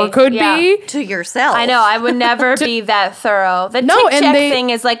ever could be. To yourself. I know. I would never be that thorough. The tick check thing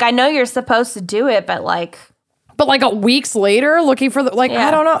is like, I know you're supposed to do it, but like weeks later looking for I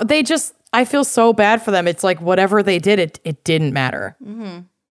don't know. I feel so bad for them. It's like whatever they did, it didn't matter.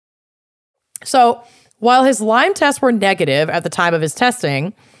 So while his Lyme tests were negative at the time of his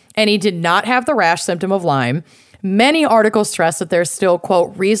testing, and he did not have the rash symptom of Lyme, many articles stress that there's still,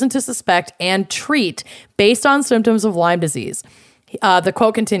 quote, reason to suspect and treat based on symptoms of Lyme disease. The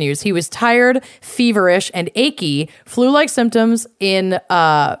quote continues, he was tired, feverish, and achy, flu-like symptoms in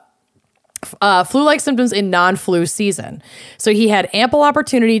non-flu season. So he had ample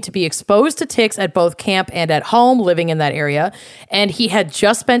opportunity to be exposed to ticks at both camp and at home living in that area. And he had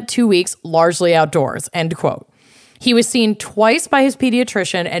just spent 2 weeks largely outdoors, end quote. He was seen twice by his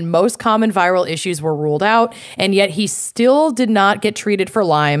pediatrician and most common viral issues were ruled out. And yet he still did not get treated for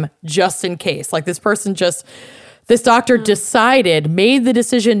Lyme just in case. Like this doctor made the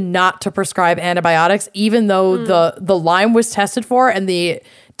decision not to prescribe antibiotics, even though the Lyme was tested for and the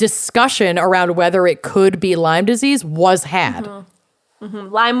discussion around whether it could be Lyme disease was had.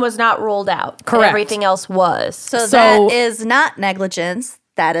 Lyme was not ruled out. Correct. Everything else was. So that is not negligence.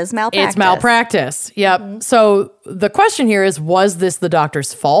 That is malpractice. It's malpractice. Yep. So the question here is, was this the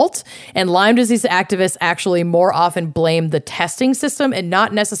doctor's fault? And Lyme disease activists actually more often blame the testing system and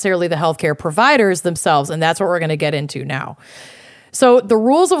not necessarily the healthcare providers themselves. And that's what we're going to get into now. So the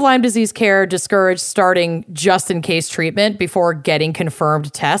rules of Lyme disease care discourage starting just-in-case treatment before getting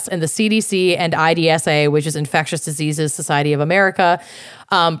confirmed tests. And the CDC and IDSA, which is Infectious Diseases Society of America,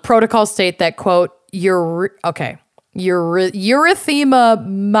 protocols state that, quote, erythema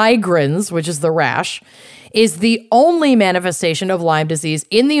migrans, which is the rash, is the only manifestation of Lyme disease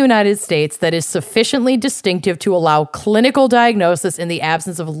in the United States that is sufficiently distinctive to allow clinical diagnosis in the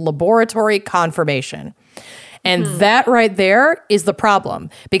absence of laboratory confirmation. And that right there is the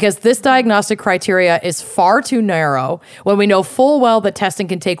problem, because this diagnostic criteria is far too narrow when we know full well that testing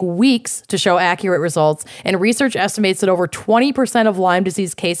can take weeks to show accurate results. And research estimates that over 20% of Lyme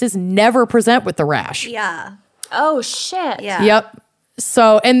disease cases never present with the rash. Yeah. Oh, shit. Yeah. Yep.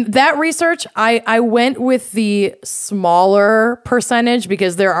 So, and that research, I went with the smaller percentage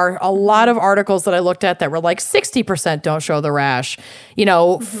because there are a lot of articles that I looked at that were like 60% don't show the rash,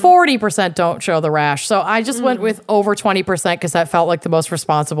 40% don't show the rash. So I just went with over 20% because that felt like the most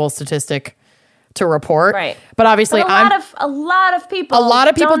responsible statistic to report. Right. But obviously, a lot of people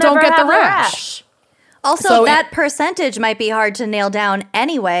don't get the rash. Also, that percentage might be hard to nail down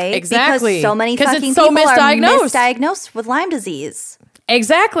anyway. Exactly. Because so many fucking it's so people are misdiagnosed. misdiagnosed with Lyme disease.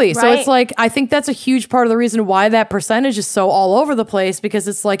 Exactly. So Right. it's like, I think that's a huge part of the reason why that percentage is so all over the place, because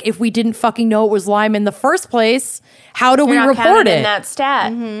it's like, if we didn't fucking know it was Lyme in the first place, how do we You're not report counted it? in that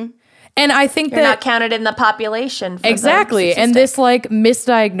stat. And I think You're not counted in the population. For exactly. The And statistic. this like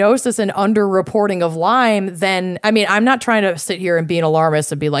misdiagnosis and underreporting of Lyme, then, I mean, I'm not trying to sit here and be an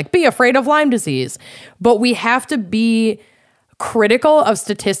alarmist and be like, be afraid of Lyme disease, but we have to be critical of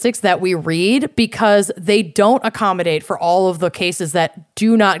statistics that we read because they don't accommodate for all of the cases that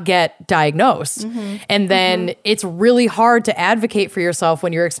do not get diagnosed. And then it's really hard to advocate for yourself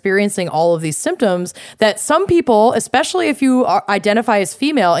when you're experiencing all of these symptoms that some people, especially if you identify as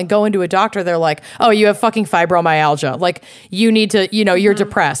female and go into a doctor, they're like, oh, you have fucking fibromyalgia. Like you need to, you're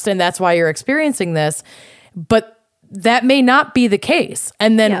depressed and that's why you're experiencing this. But that may not be the case.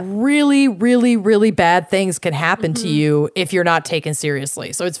 And then really, really, really bad things can happen to you if you're not taken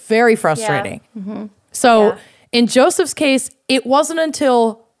seriously. So it's very frustrating. So in Joseph's case, it wasn't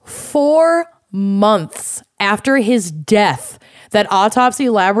until 4 months after his death that autopsy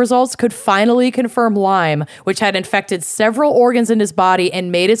lab results could finally confirm Lyme, which had infected several organs in his body and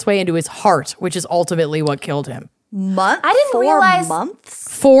made its way into his heart, which is ultimately what killed him. I didn't realize- 4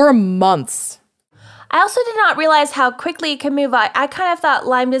 months? 4 months. I also did not realize how quickly it could move. I kind of thought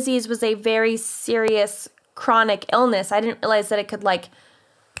Lyme disease was a very serious chronic illness. I didn't realize that it could like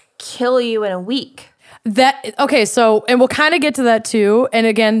kill you in a week. So, and we'll kind of get to that too. And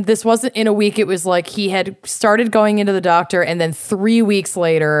again, this wasn't in a week. It was like he had started going into the doctor and then 3 weeks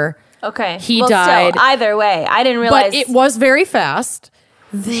later, he died. Still, either way, I didn't realize. But it was very fast.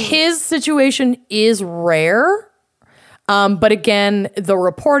 His situation is rare. But again, the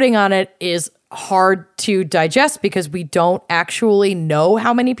reporting on it is hard to digest because we don't actually know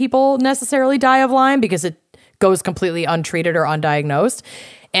how many people necessarily die of Lyme because it goes completely untreated or undiagnosed.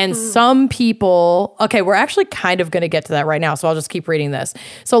 And some people, we're actually kind of going to get to that right now, so I'll just keep reading this.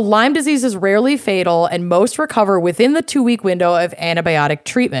 So Lyme disease is rarely fatal, and most recover within the 2-week window of antibiotic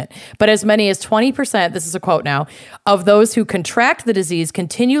treatment. But as many as 20%, this is a quote now, of those who contract the disease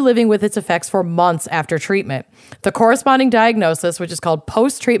continue living with its effects for months after treatment. The corresponding diagnosis, which is called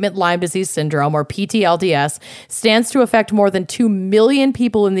post-treatment Lyme disease syndrome, or PTLDS, stands to affect more than 2 million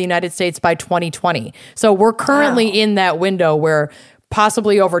people in the United States by 2020. So we're currently in that window where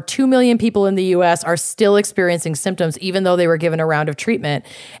possibly over 2 million people in the US are still experiencing symptoms, even though they were given a round of treatment.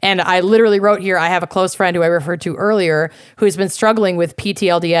 And I literally wrote here, I have a close friend who I referred to earlier, who's been struggling with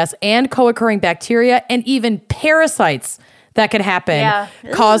PTLDS and co-occurring bacteria and even parasites that can happen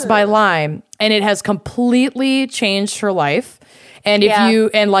caused by Lyme. And it has completely changed her life. And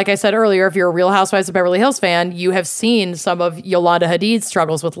and like I said earlier, if you're a Real Housewives of Beverly Hills fan, you have seen some of Yolanda Hadid's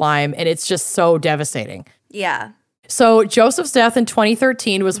struggles with Lyme, and it's just so devastating. Yeah. So Joseph's death in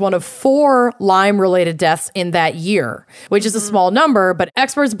 2013 was one of 4 Lyme-related deaths in that year, which is a small number, but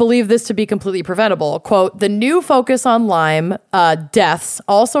experts believe this to be completely preventable. Quote, the new focus on Lyme deaths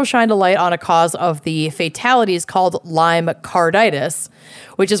also shined a light on a cause of the fatalities called Lyme carditis,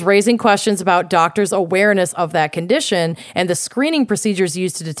 which is raising questions about doctors' awareness of that condition and the screening procedures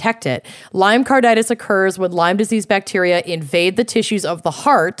used to detect it. Lyme carditis occurs when Lyme disease bacteria invade the tissues of the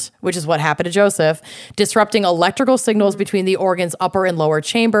heart, which is what happened to Joseph, disrupting electrical signals between the organ's upper and lower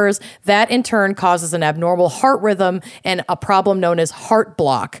chambers. That in turn causes an abnormal heart rhythm and a problem known as heart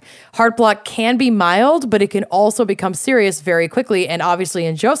block. Heart block can be mild, but it can also become serious very quickly. And obviously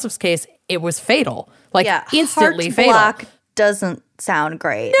in Joseph's case, it was fatal. Like instantly heart fatal. block doesn't sound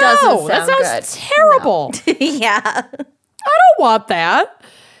great. No, that sounds terrible. Yeah. I don't want that.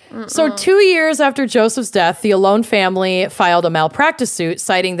 So 2 years after Joseph's death, the Alone family filed a malpractice suit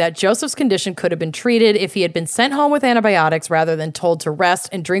citing that Joseph's condition could have been treated if he had been sent home with antibiotics rather than told to rest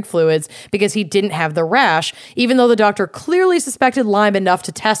and drink fluids because he didn't have the rash, even though the doctor clearly suspected Lyme enough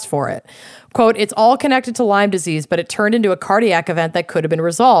to test for it. Quote, it's all connected to Lyme disease, but it turned into a cardiac event that could have been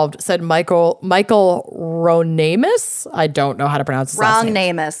resolved, said Michael Ronamus. I don't know how to pronounce his last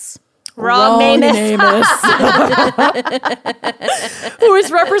name. Wrong Namus. Who is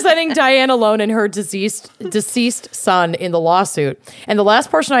representing Diane Alone and her deceased son in the lawsuit. And the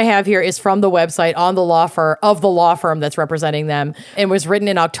last portion I have here is from the website on the law firm that's representing them and was written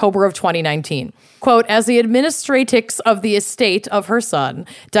in October of 2019. Quote, as the administratrix of the estate of her son,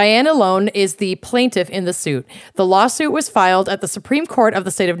 Diane Alone is the plaintiff in the suit. The lawsuit was filed at the Supreme Court of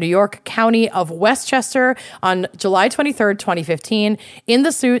the state of New York, County of Westchester on July 23rd, 2015. In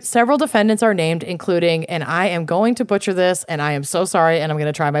the suit, several defendants are named, including, and I am going to butcher this, and I am so sorry, and I'm going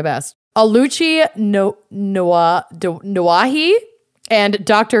to try my best, Aluchi Noahi and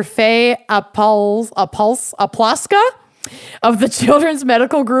Dr. Faye Aplaska of the Children's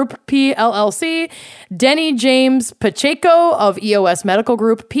Medical Group, PLLC, Denny James Pacheco of EOS Medical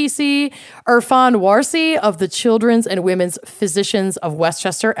Group, PC, Irfan Warsi of the Children's and Women's Physicians of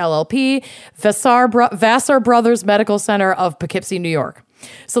Westchester, LLP, Vassar Brothers Medical Center of Poughkeepsie, New York.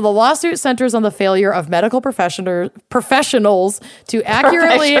 So the lawsuit centers on the failure of medical professionals to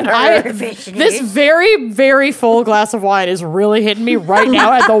accurately... This very, very full glass of wine is really hitting me right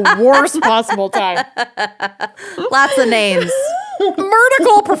now at the worst possible time. Lots of names.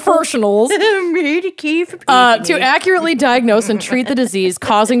 Medical professionals to accurately diagnose and treat the disease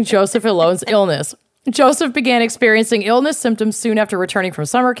causing Joseph Alone's illness. Joseph began experiencing illness symptoms soon after returning from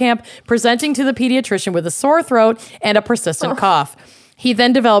summer camp, presenting to the pediatrician with a sore throat and a persistent cough. He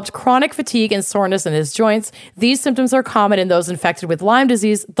then developed chronic fatigue and soreness in his joints. These symptoms are common in those infected with Lyme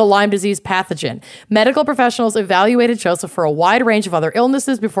disease, the Lyme disease pathogen. Medical professionals evaluated Joseph for a wide range of other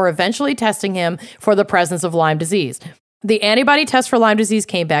illnesses before eventually testing him for the presence of Lyme disease. The antibody test for Lyme disease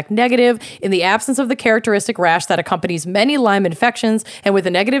came back negative in the absence of the characteristic rash that accompanies many Lyme infections, and with a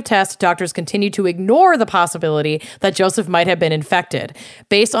negative test, doctors continued to ignore the possibility that Joseph might have been infected.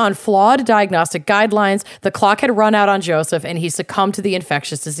 Based on flawed diagnostic guidelines, the clock had run out on Joseph, and he succumbed to the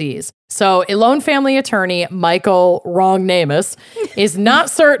infectious disease. So, Alone family attorney Michael Wrong Namus is not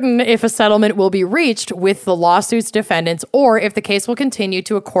certain if a settlement will be reached with the lawsuit's defendants or if the case will continue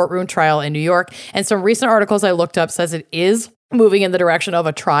to a courtroom trial in New York. And some recent articles I looked up says it is moving in the direction of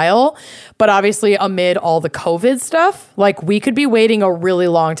a trial, but obviously amid all the COVID stuff, like we could be waiting a really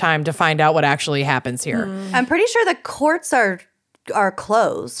long time to find out what actually happens here. I'm pretty sure the courts are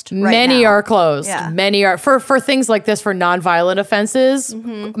closed right Many now. are closed. Yeah. Many are for things like this, for nonviolent offenses.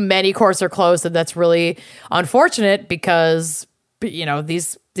 Many courts are closed, and that's really unfortunate because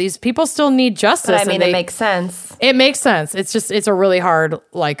these people still need justice. But I mean, it makes sense. It makes sense. It's a really hard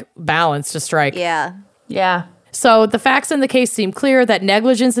balance to strike. Yeah. Yeah. So the facts in the case seem clear that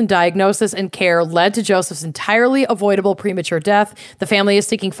negligence in diagnosis and care led to Joseph's entirely avoidable premature death. The family is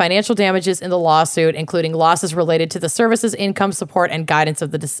seeking financial damages in the lawsuit, including losses related to the services, income support, and guidance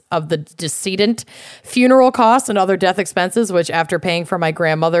of the decedent, funeral costs, and other death expenses, which after paying for my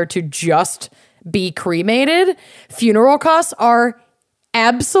grandmother to just be cremated, funeral costs are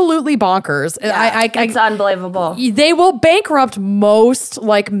absolutely bonkers. Yeah, it's unbelievable. They will bankrupt most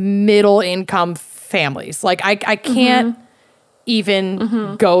middle income families. I can't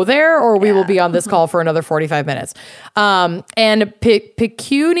even go there, or we will be on this call for another 45 minutes. And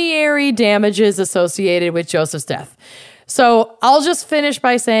pecuniary damages associated with Joseph's death. So I'll just finish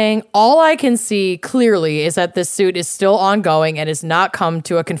by saying all I can see clearly is that this suit is still ongoing and has not come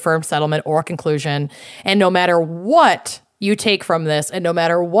to a confirmed settlement or conclusion. And no matter what you take from this, and no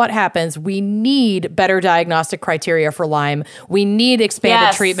matter what happens, we need better diagnostic criteria for Lyme. We need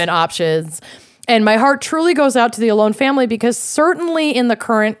expanded treatment options. And my heart truly goes out to the Alone family, because certainly in the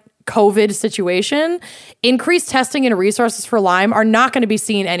current COVID situation, increased testing and resources for Lyme are not going to be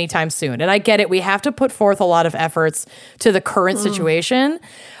seen anytime soon. And I get it. We have to put forth a lot of efforts to the current situation.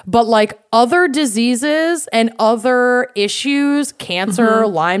 But other diseases and other issues, cancer,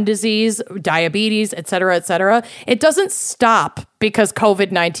 Lyme disease, diabetes, et cetera, it doesn't stop because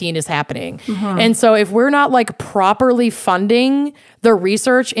COVID-19 is happening. And so if we're not properly funding the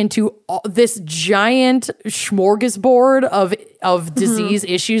research into this giant smorgasbord of disease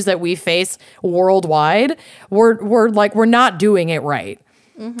issues that we face worldwide, we're not doing it right.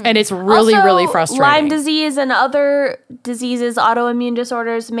 And it's really, Also, really frustrating. Lyme disease and other diseases, autoimmune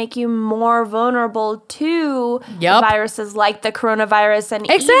disorders, make you more vulnerable to viruses like the coronavirus.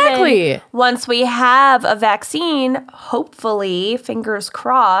 And even once we have a vaccine, hopefully, fingers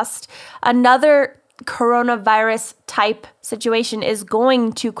crossed, another coronavirus type situation is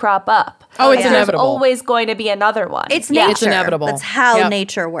going to crop up. Oh, it's inevitable. There's always going to be another one. It's nature. It's inevitable. That's how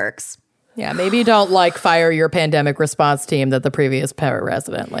nature works. Yeah, maybe don't fire your pandemic response team that the previous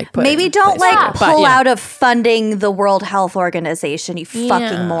president put Maybe in don't place. pull out of funding the World Health Organization, you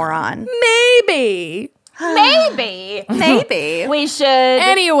fucking moron. Maybe. Maybe. We should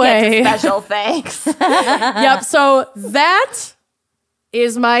get to special thanks. Yep, so that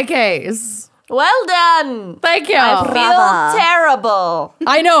is my case. Well done. Thank you. I feel terrible.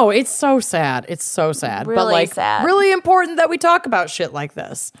 I know, it's so sad. It's so sad. Really but sad. Really important that we talk about shit like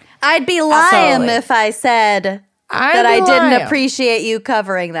this. I'd be lying if I said that I didn't appreciate you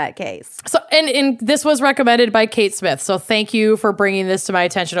covering that case. So, and this was recommended by Kate Smith. So thank you for bringing this to my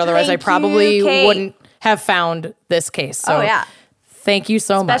attention. Otherwise, I probably wouldn't have found this case. So thank you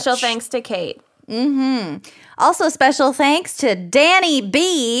so much. Special thanks to Kate. Also, special thanks to Danny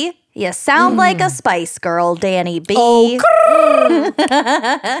B. You sound like a Spice Girl, Danny B. Okay.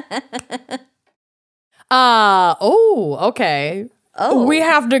 Oh. We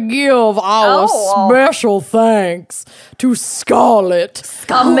have to give our special thanks to Scarlett.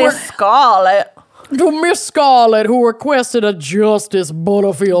 Miss Scarlett. To Miss Scarlett, who requested a Justice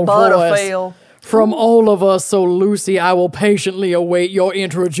Butterfield voice from all of us. So, Lucy, I will patiently await your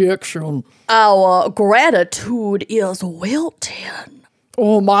interjection. Our gratitude is wilting.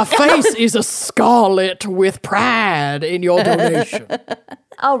 Oh, my face is a scarlet with pride in your donation.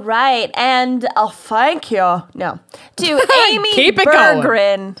 All right, and thank you. No, to Amy Keep it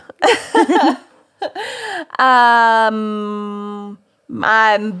Berggren. I'm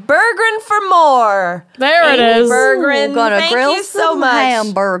Berggren for more. There Amy it is. Berggren, Gonna thank grill you so some much.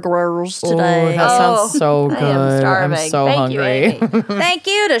 hamburgers today. Oh, that sounds so good. I am starving. I'm so thank hungry. You, Amy. Thank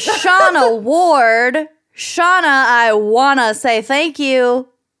you to Shauna Ward. Shauna, I wanna say thank you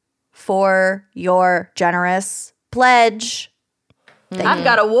for your generous pledge. I've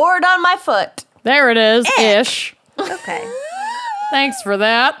got a wart on my foot. There it is, ish. Okay. Thanks for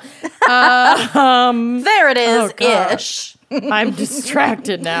that. There it is, ish. I'm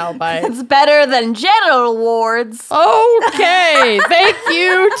distracted now by... It's better than genital wards. Okay. Thank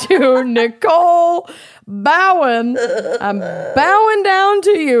you to Nicole Bowen. I'm bowing down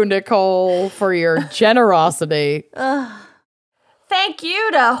to you, Nicole, for your generosity. Thank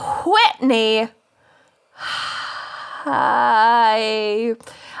you to Whitney. I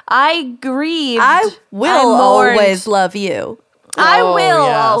grieved. I will always love you. I will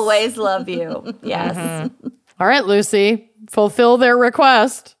always love you. Yes. All right, Lucy. Fulfill their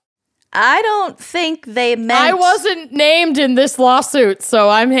request. I don't think they meant... I wasn't named in this lawsuit, so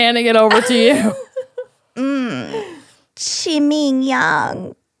I'm handing it over to you. Qiming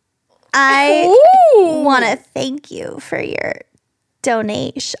Yang, I want to thank you for your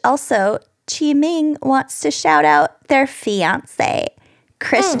donation. Also, Qiming wants to shout out their fiance,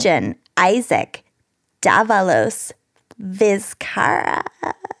 Christian Isaac Davalos Vizcarra.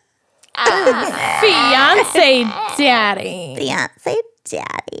 Fiance daddy. Fiance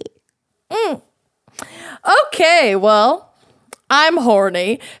daddy. Okay, well, I'm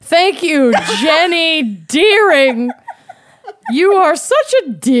horny. Thank you, Jenny Deering. You are such a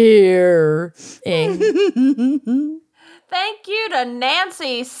dear. Thank you to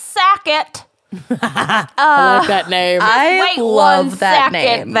Nancy Sackett. I like that name. I love that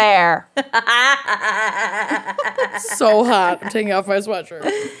name. There. So hot. I'm taking off my sweatshirt.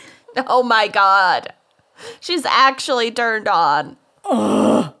 Oh my God. She's actually turned on.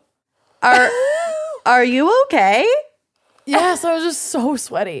 Are you okay? Yes, I was just so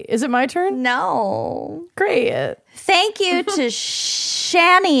sweaty. Is it my turn? No. Great. Thank you to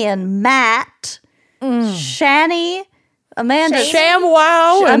Shani and Matt. Shani, Amanda.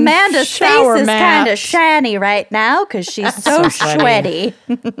 ShamWow. Amanda's face is kind of shiny right now because she's so sweaty.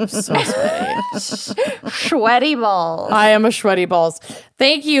 sweaty. So sweaty. Sweaty balls. I am a sweaty balls.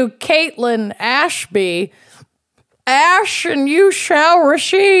 Thank you, Caitlin Ashby. Ash and you shall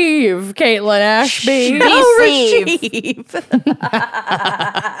receive, Caitlin Ashby. Receive.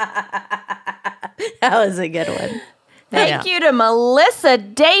 That was a good one. Thank you to Melissa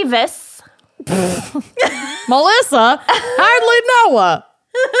Davis. Melissa, hardly know her.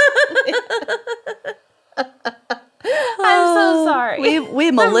 I'm so sorry.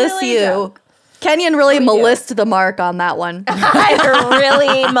 We Melissa really you. drunk. Kenyon really Melissa the mark on that one. I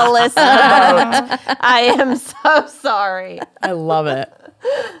really Melissa the boat. I am so sorry. I love it.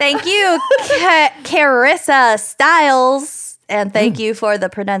 Thank you, Carissa Styles. And thank you for the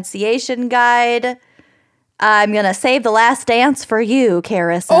pronunciation guide. I'm going to save The Last Dance for you,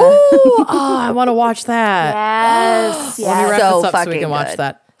 Carissa. Oh, I want to watch that. Yes. Let me wrap So this up so we fucking can watch good.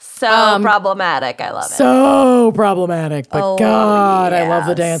 that. So problematic. I love it. So problematic, but God, I love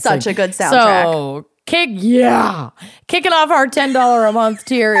the dancing. Such a good soundtrack. So, kicking off our $10 a month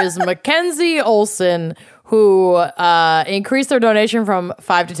tier is Mackenzie Olson, who increased their donation from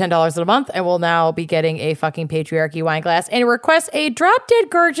 $5 to $10 a month and will now be getting a fucking patriarchy wine glass and requests a drop dead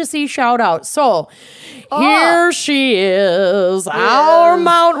gorgeousy shout out. So here she is, our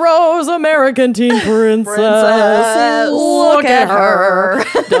Mount Rose American teen princess. Look at her.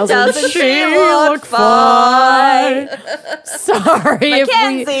 Doesn't she look fine? Sorry if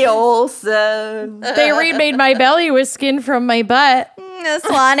Mackenzie Olson. they remade my belly with skin from my butt. This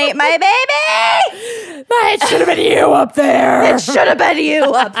one ate my baby. It should have been you up there. It should have been you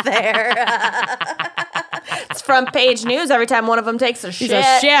up there. It's front page news every time one of them takes a shit. She's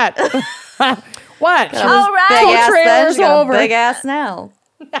a shit. What? All right. Big ass then, trailers she got a over. big ass now.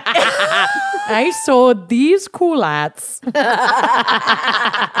 I sold these culottes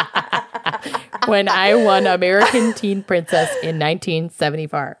when I won American Teen Princess in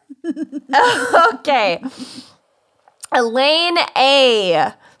 1974. Okay. Elaine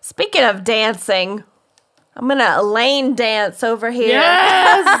A. Speaking of dancing, I'm going to Elaine dance over here.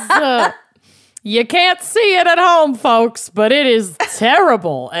 Yes! You can't see it at home, folks, but it is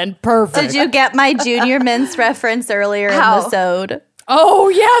terrible and perfect. Did you get my Junior Mints reference earlier How? in the sode? Oh,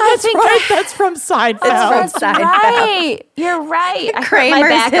 yeah, that's right. That's from Seinfeld. It's from Seinfeld. Right. You're right. I hurt my Kramer's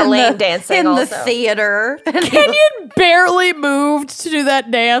back in Elaine the, dancing in also. the theater. Kenyon barely moved to do that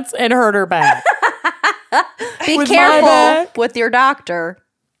dance and hurt her back. Be With my careful back. with your doctor.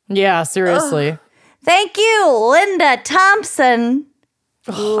 Yeah, seriously. Thank you, Linda Thompson.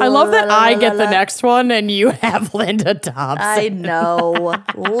 I love that I get the next one and you have Linda Thompson. I know.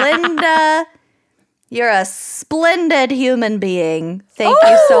 Linda, you're a splendid human being. Thank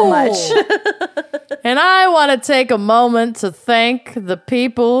you so much. And I want to take a moment to thank the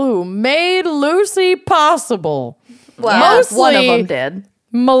people who made Lucy possible. Well, Mostly one of them did.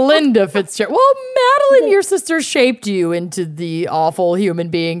 Melinda Fitzgerald. Well, Madeline, your sister, shaped you into the awful human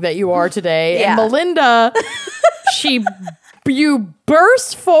being that you are today. Yeah. And Melinda, you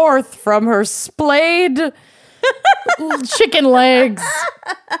burst forth from her splayed chicken legs.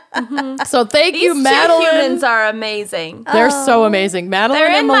 So thank you, These Madeline. two humans are amazing. They're so amazing. Madeline They're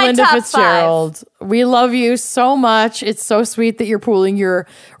and in my Melinda top Fitzgerald. We love you so much. It's so sweet that you're pooling your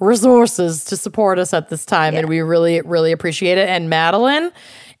resources to support us at this time. And we really, really appreciate it. And Madeline,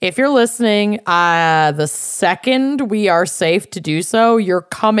 if you're listening, the second we are safe to do so, you're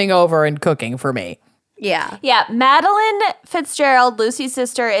coming over and cooking for me. Yeah. Yeah, Madeline Fitzgerald, Lucy's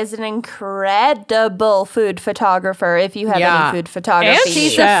sister, is an incredible food photographer. If you have any food photography, And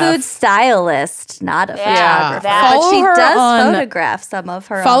She's Chef. a food stylist, not a photographer. that- But she Follow her does on- photograph some of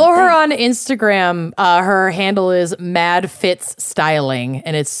her Follow own her things. on Instagram. Her handle is Mad Fits Styling,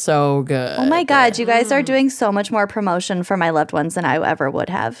 and it's so good. Oh my God, you guys are doing so much more promotion for my loved ones than I ever would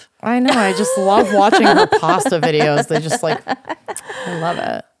have. I know. I just love watching her pasta videos. They just I love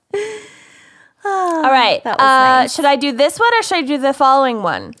it. all right. That was nice. Should I do this one or should I do the following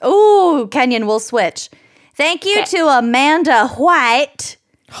one? Ooh, Kenyon, we'll switch. Thank you to Amanda White.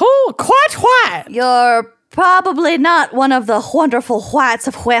 Oh, quite white. You're probably not one of the wonderful whites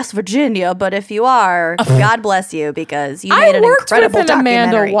of West Virginia, but if you are, God bless you because you made I an worked with incredible an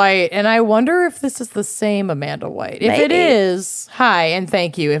documentary. Amanda White, and I wonder if this is the same Amanda White. If it Maybe. is, hi and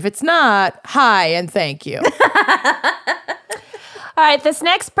thank you. If it's not, hi and thank you. All right, this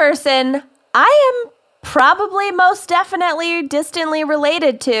next person, I am probably most definitely distantly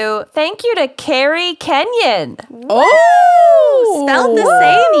related to. Thank you to Carrie Kenyon. Oh, Spelled the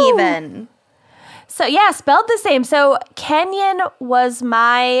same even. So yeah, spelled the same. So Kenyon was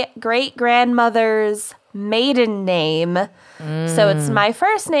my great-grandmother's maiden name. So it's my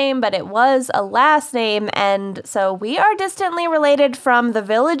first name, but it was a last name. And so we are distantly related from the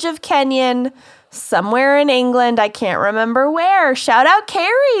village of Kenyon, somewhere in England. I can't remember where. Shout out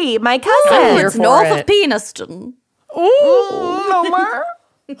Carrie, my cousin. Here It's for north it. of Peniston.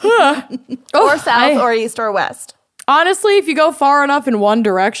 Or south or east or west. Honestly, if you go far enough in one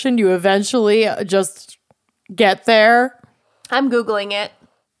direction, you eventually just get there. I'm Googling it.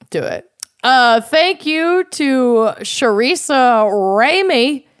 Do it. Thank you to Sharisa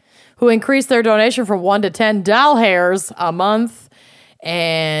Ramey, who increased their donation from 1 to 10 doll hairs a month.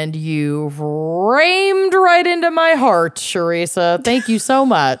 And you've rammed right into my heart, Sharisa. Thank you so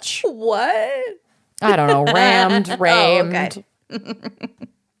much. What? I don't know. Rammed. Oh, okay.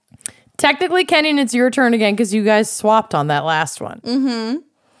 Technically, Kenyon, it's your turn again because you guys swapped on that last one. Mm-hmm.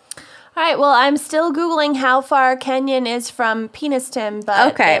 All right, well, I'm still Googling how far Kenyon is from Peniston,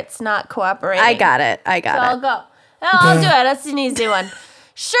 but it's not cooperating. I got it. I'll go. No, I'll do it. That's an easy one.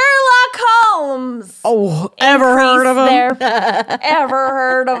 Sherlock Holmes. Oh, ever heard of him? Ever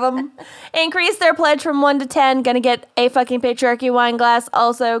heard of him? Increase their pledge from 1 to 10. Gonna get a fucking patriarchy wine glass.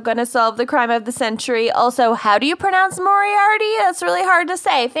 Also, gonna solve the crime of the century. Also, how do you pronounce Moriarty? That's really hard to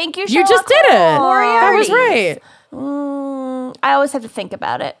say. Thank you, Sherlock You just did it. Moriarty. That was right. I always have to think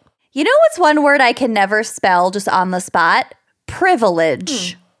about it. You know what's one word I can never spell just on the spot?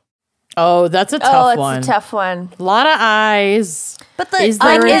 Privilege. Oh, that's a tough one. It's a tough one. A lot of I's. But the is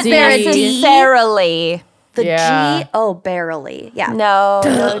there a D? Necessarily. The Yeah. G? Oh, barely. Yeah.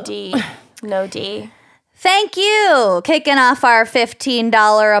 No D. No D. Thank you. Kicking off our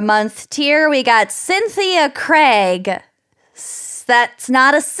 $15 a month tier, we got Cynthia Craig. That's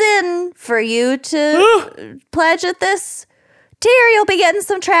not a sin for you to pledge at this tier. You'll be getting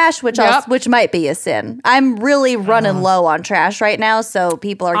some trash, which might be a sin. I'm really running low on trash right now, so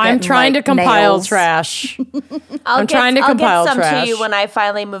people are getting I'm trying to compile nails. trash. I'll get some trash. to you when I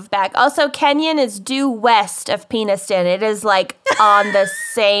finally move back. Also, Kenyon is due west of Peniston. It is like on the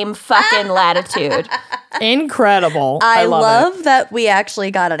same fucking latitude. Incredible. I love it. that we actually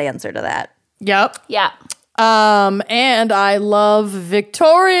got an answer to that. Yep. Yeah. And I love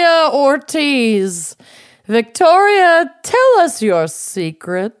Victoria Ortiz. Victoria, tell us your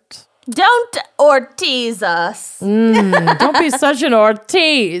secret. Don't Ortiz us. Don't be such an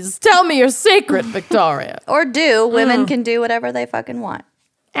Ortiz. Tell me your secret, Victoria. Or women can do whatever they fucking want.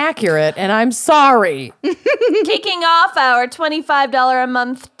 Accurate, and I'm sorry. Kicking off our $25 a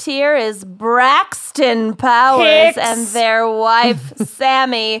month tier is Braxton Powers Hicks. and their wife,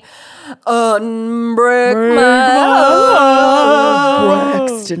 Sammy. Unbreak my heart.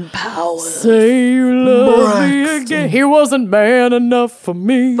 Braxton Powers. Say you love me again. He wasn't man enough for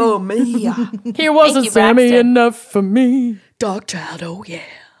me. For me. He wasn't you, Sammy Braxton. enough for me. Dog child, oh yeah.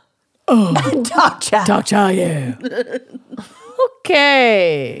 Dog child. Dog child, yeah.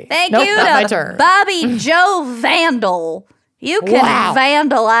 Okay. Thank Nope, you not my to turn. Bobby Joe Vandal. You can Wow.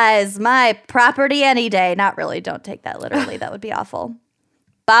 vandalize my property any day. Not really. Don't take that literally. That would be awful.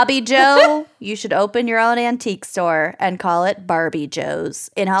 Bobby Joe, you should open your own antique store and call it Barbie Joe's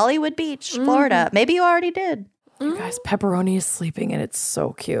in Hollywood Beach, Florida. Maybe you already did. You guys, Pepperoni is sleeping and it's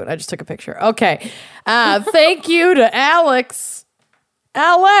so cute. I just took a picture. Okay. Thank you to Alex.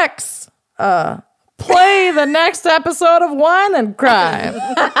 Alex, play the next episode of Wine and Crime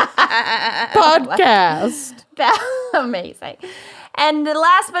podcast. That's amazing. And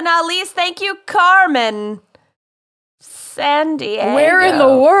last but not least, thank you, Carmen. San Diego. Where in the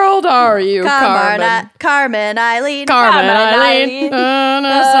world are you, Carmen? Carmen Eileen. Carmen Eileen.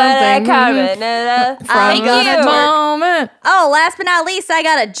 Something. Carmen. From Thank the you. moment. Oh, last but not least, I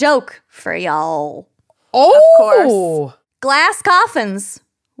got a joke for y'all. Oh, course. Glass coffins.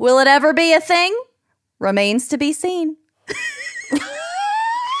 Will it ever be a thing? Remains to be seen.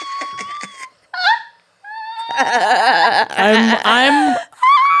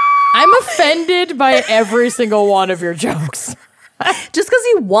 I'm offended by every single one of your jokes. Just because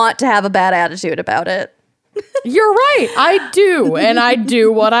you want to have a bad attitude about it. You're right. I do, and I do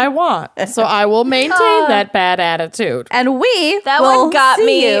what I want. So I will maintain that bad attitude. And That will one got see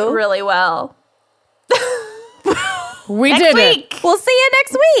me you. really well. We Next did week. We'll see you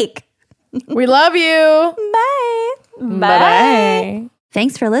next week. it. We love you. Bye. Bye.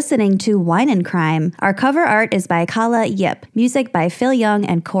 Thanks for listening to Wine and Crime. Our cover art is by Kala Yip. Music by Phil Young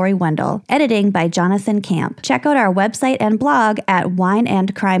and Corey Wendell. Editing by Jonathan Camp. Check out our website and blog at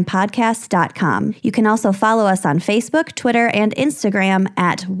wineandcrimepodcast.com. You can also follow us on Facebook, Twitter, and Instagram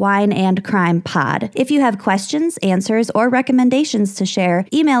at Wine and Crime Pod. If you have questions, answers, or recommendations to share,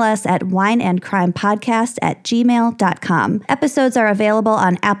 email us at wineandcrimepodcast@gmail.com. Episodes are available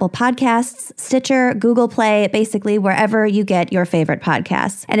on Apple Podcasts, Stitcher, Google Play, basically wherever you get your favorite podcasts.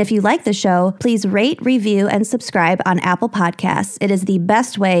 And if you like the show, please rate, review, and subscribe on Apple Podcasts. It is the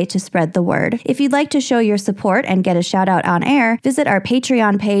best way to spread the word. If you'd like to show your support and get a shout out on air, visit our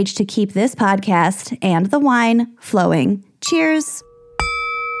Patreon page to keep this podcast and the wine flowing. Cheers.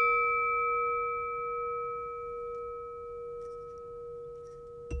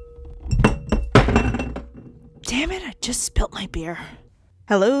 Damn it, I just spilt my beer.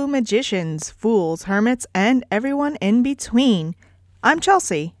 Hello, magicians, fools, hermits, and everyone in between. I'm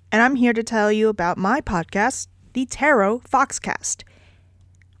Chelsea, and I'm here to tell you about my podcast, the Tarot Foxcast.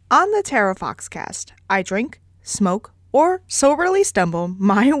 On the Tarot Foxcast, I drink, smoke, or soberly stumble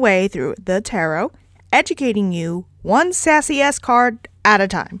my way through the tarot, educating you one sassy-ass card at a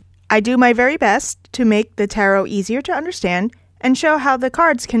time. I do my very best to make the tarot easier to understand and show how the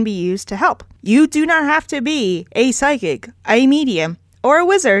cards can be used to help. You do not have to be a psychic, a medium, or a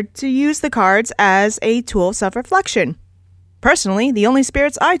wizard to use the cards as a tool of self-reflection. Personally, the only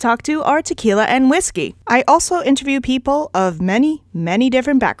spirits I talk to are tequila and whiskey. I also interview people of many, many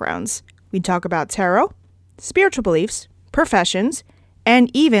different backgrounds. We talk about tarot, spiritual beliefs, professions,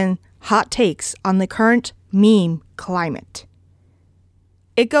 and even hot takes on the current meme climate.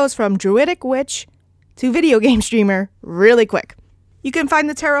 It goes from druidic witch to video game streamer really quick. You can find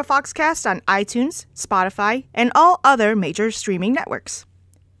the Tarot Foxcast on iTunes, Spotify, and all other major streaming networks.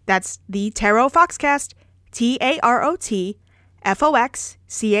 That's the Tarot Foxcast,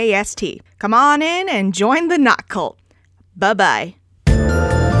 TAROTFOXCAST. Come on in and join the Knot Cult. Bye-bye.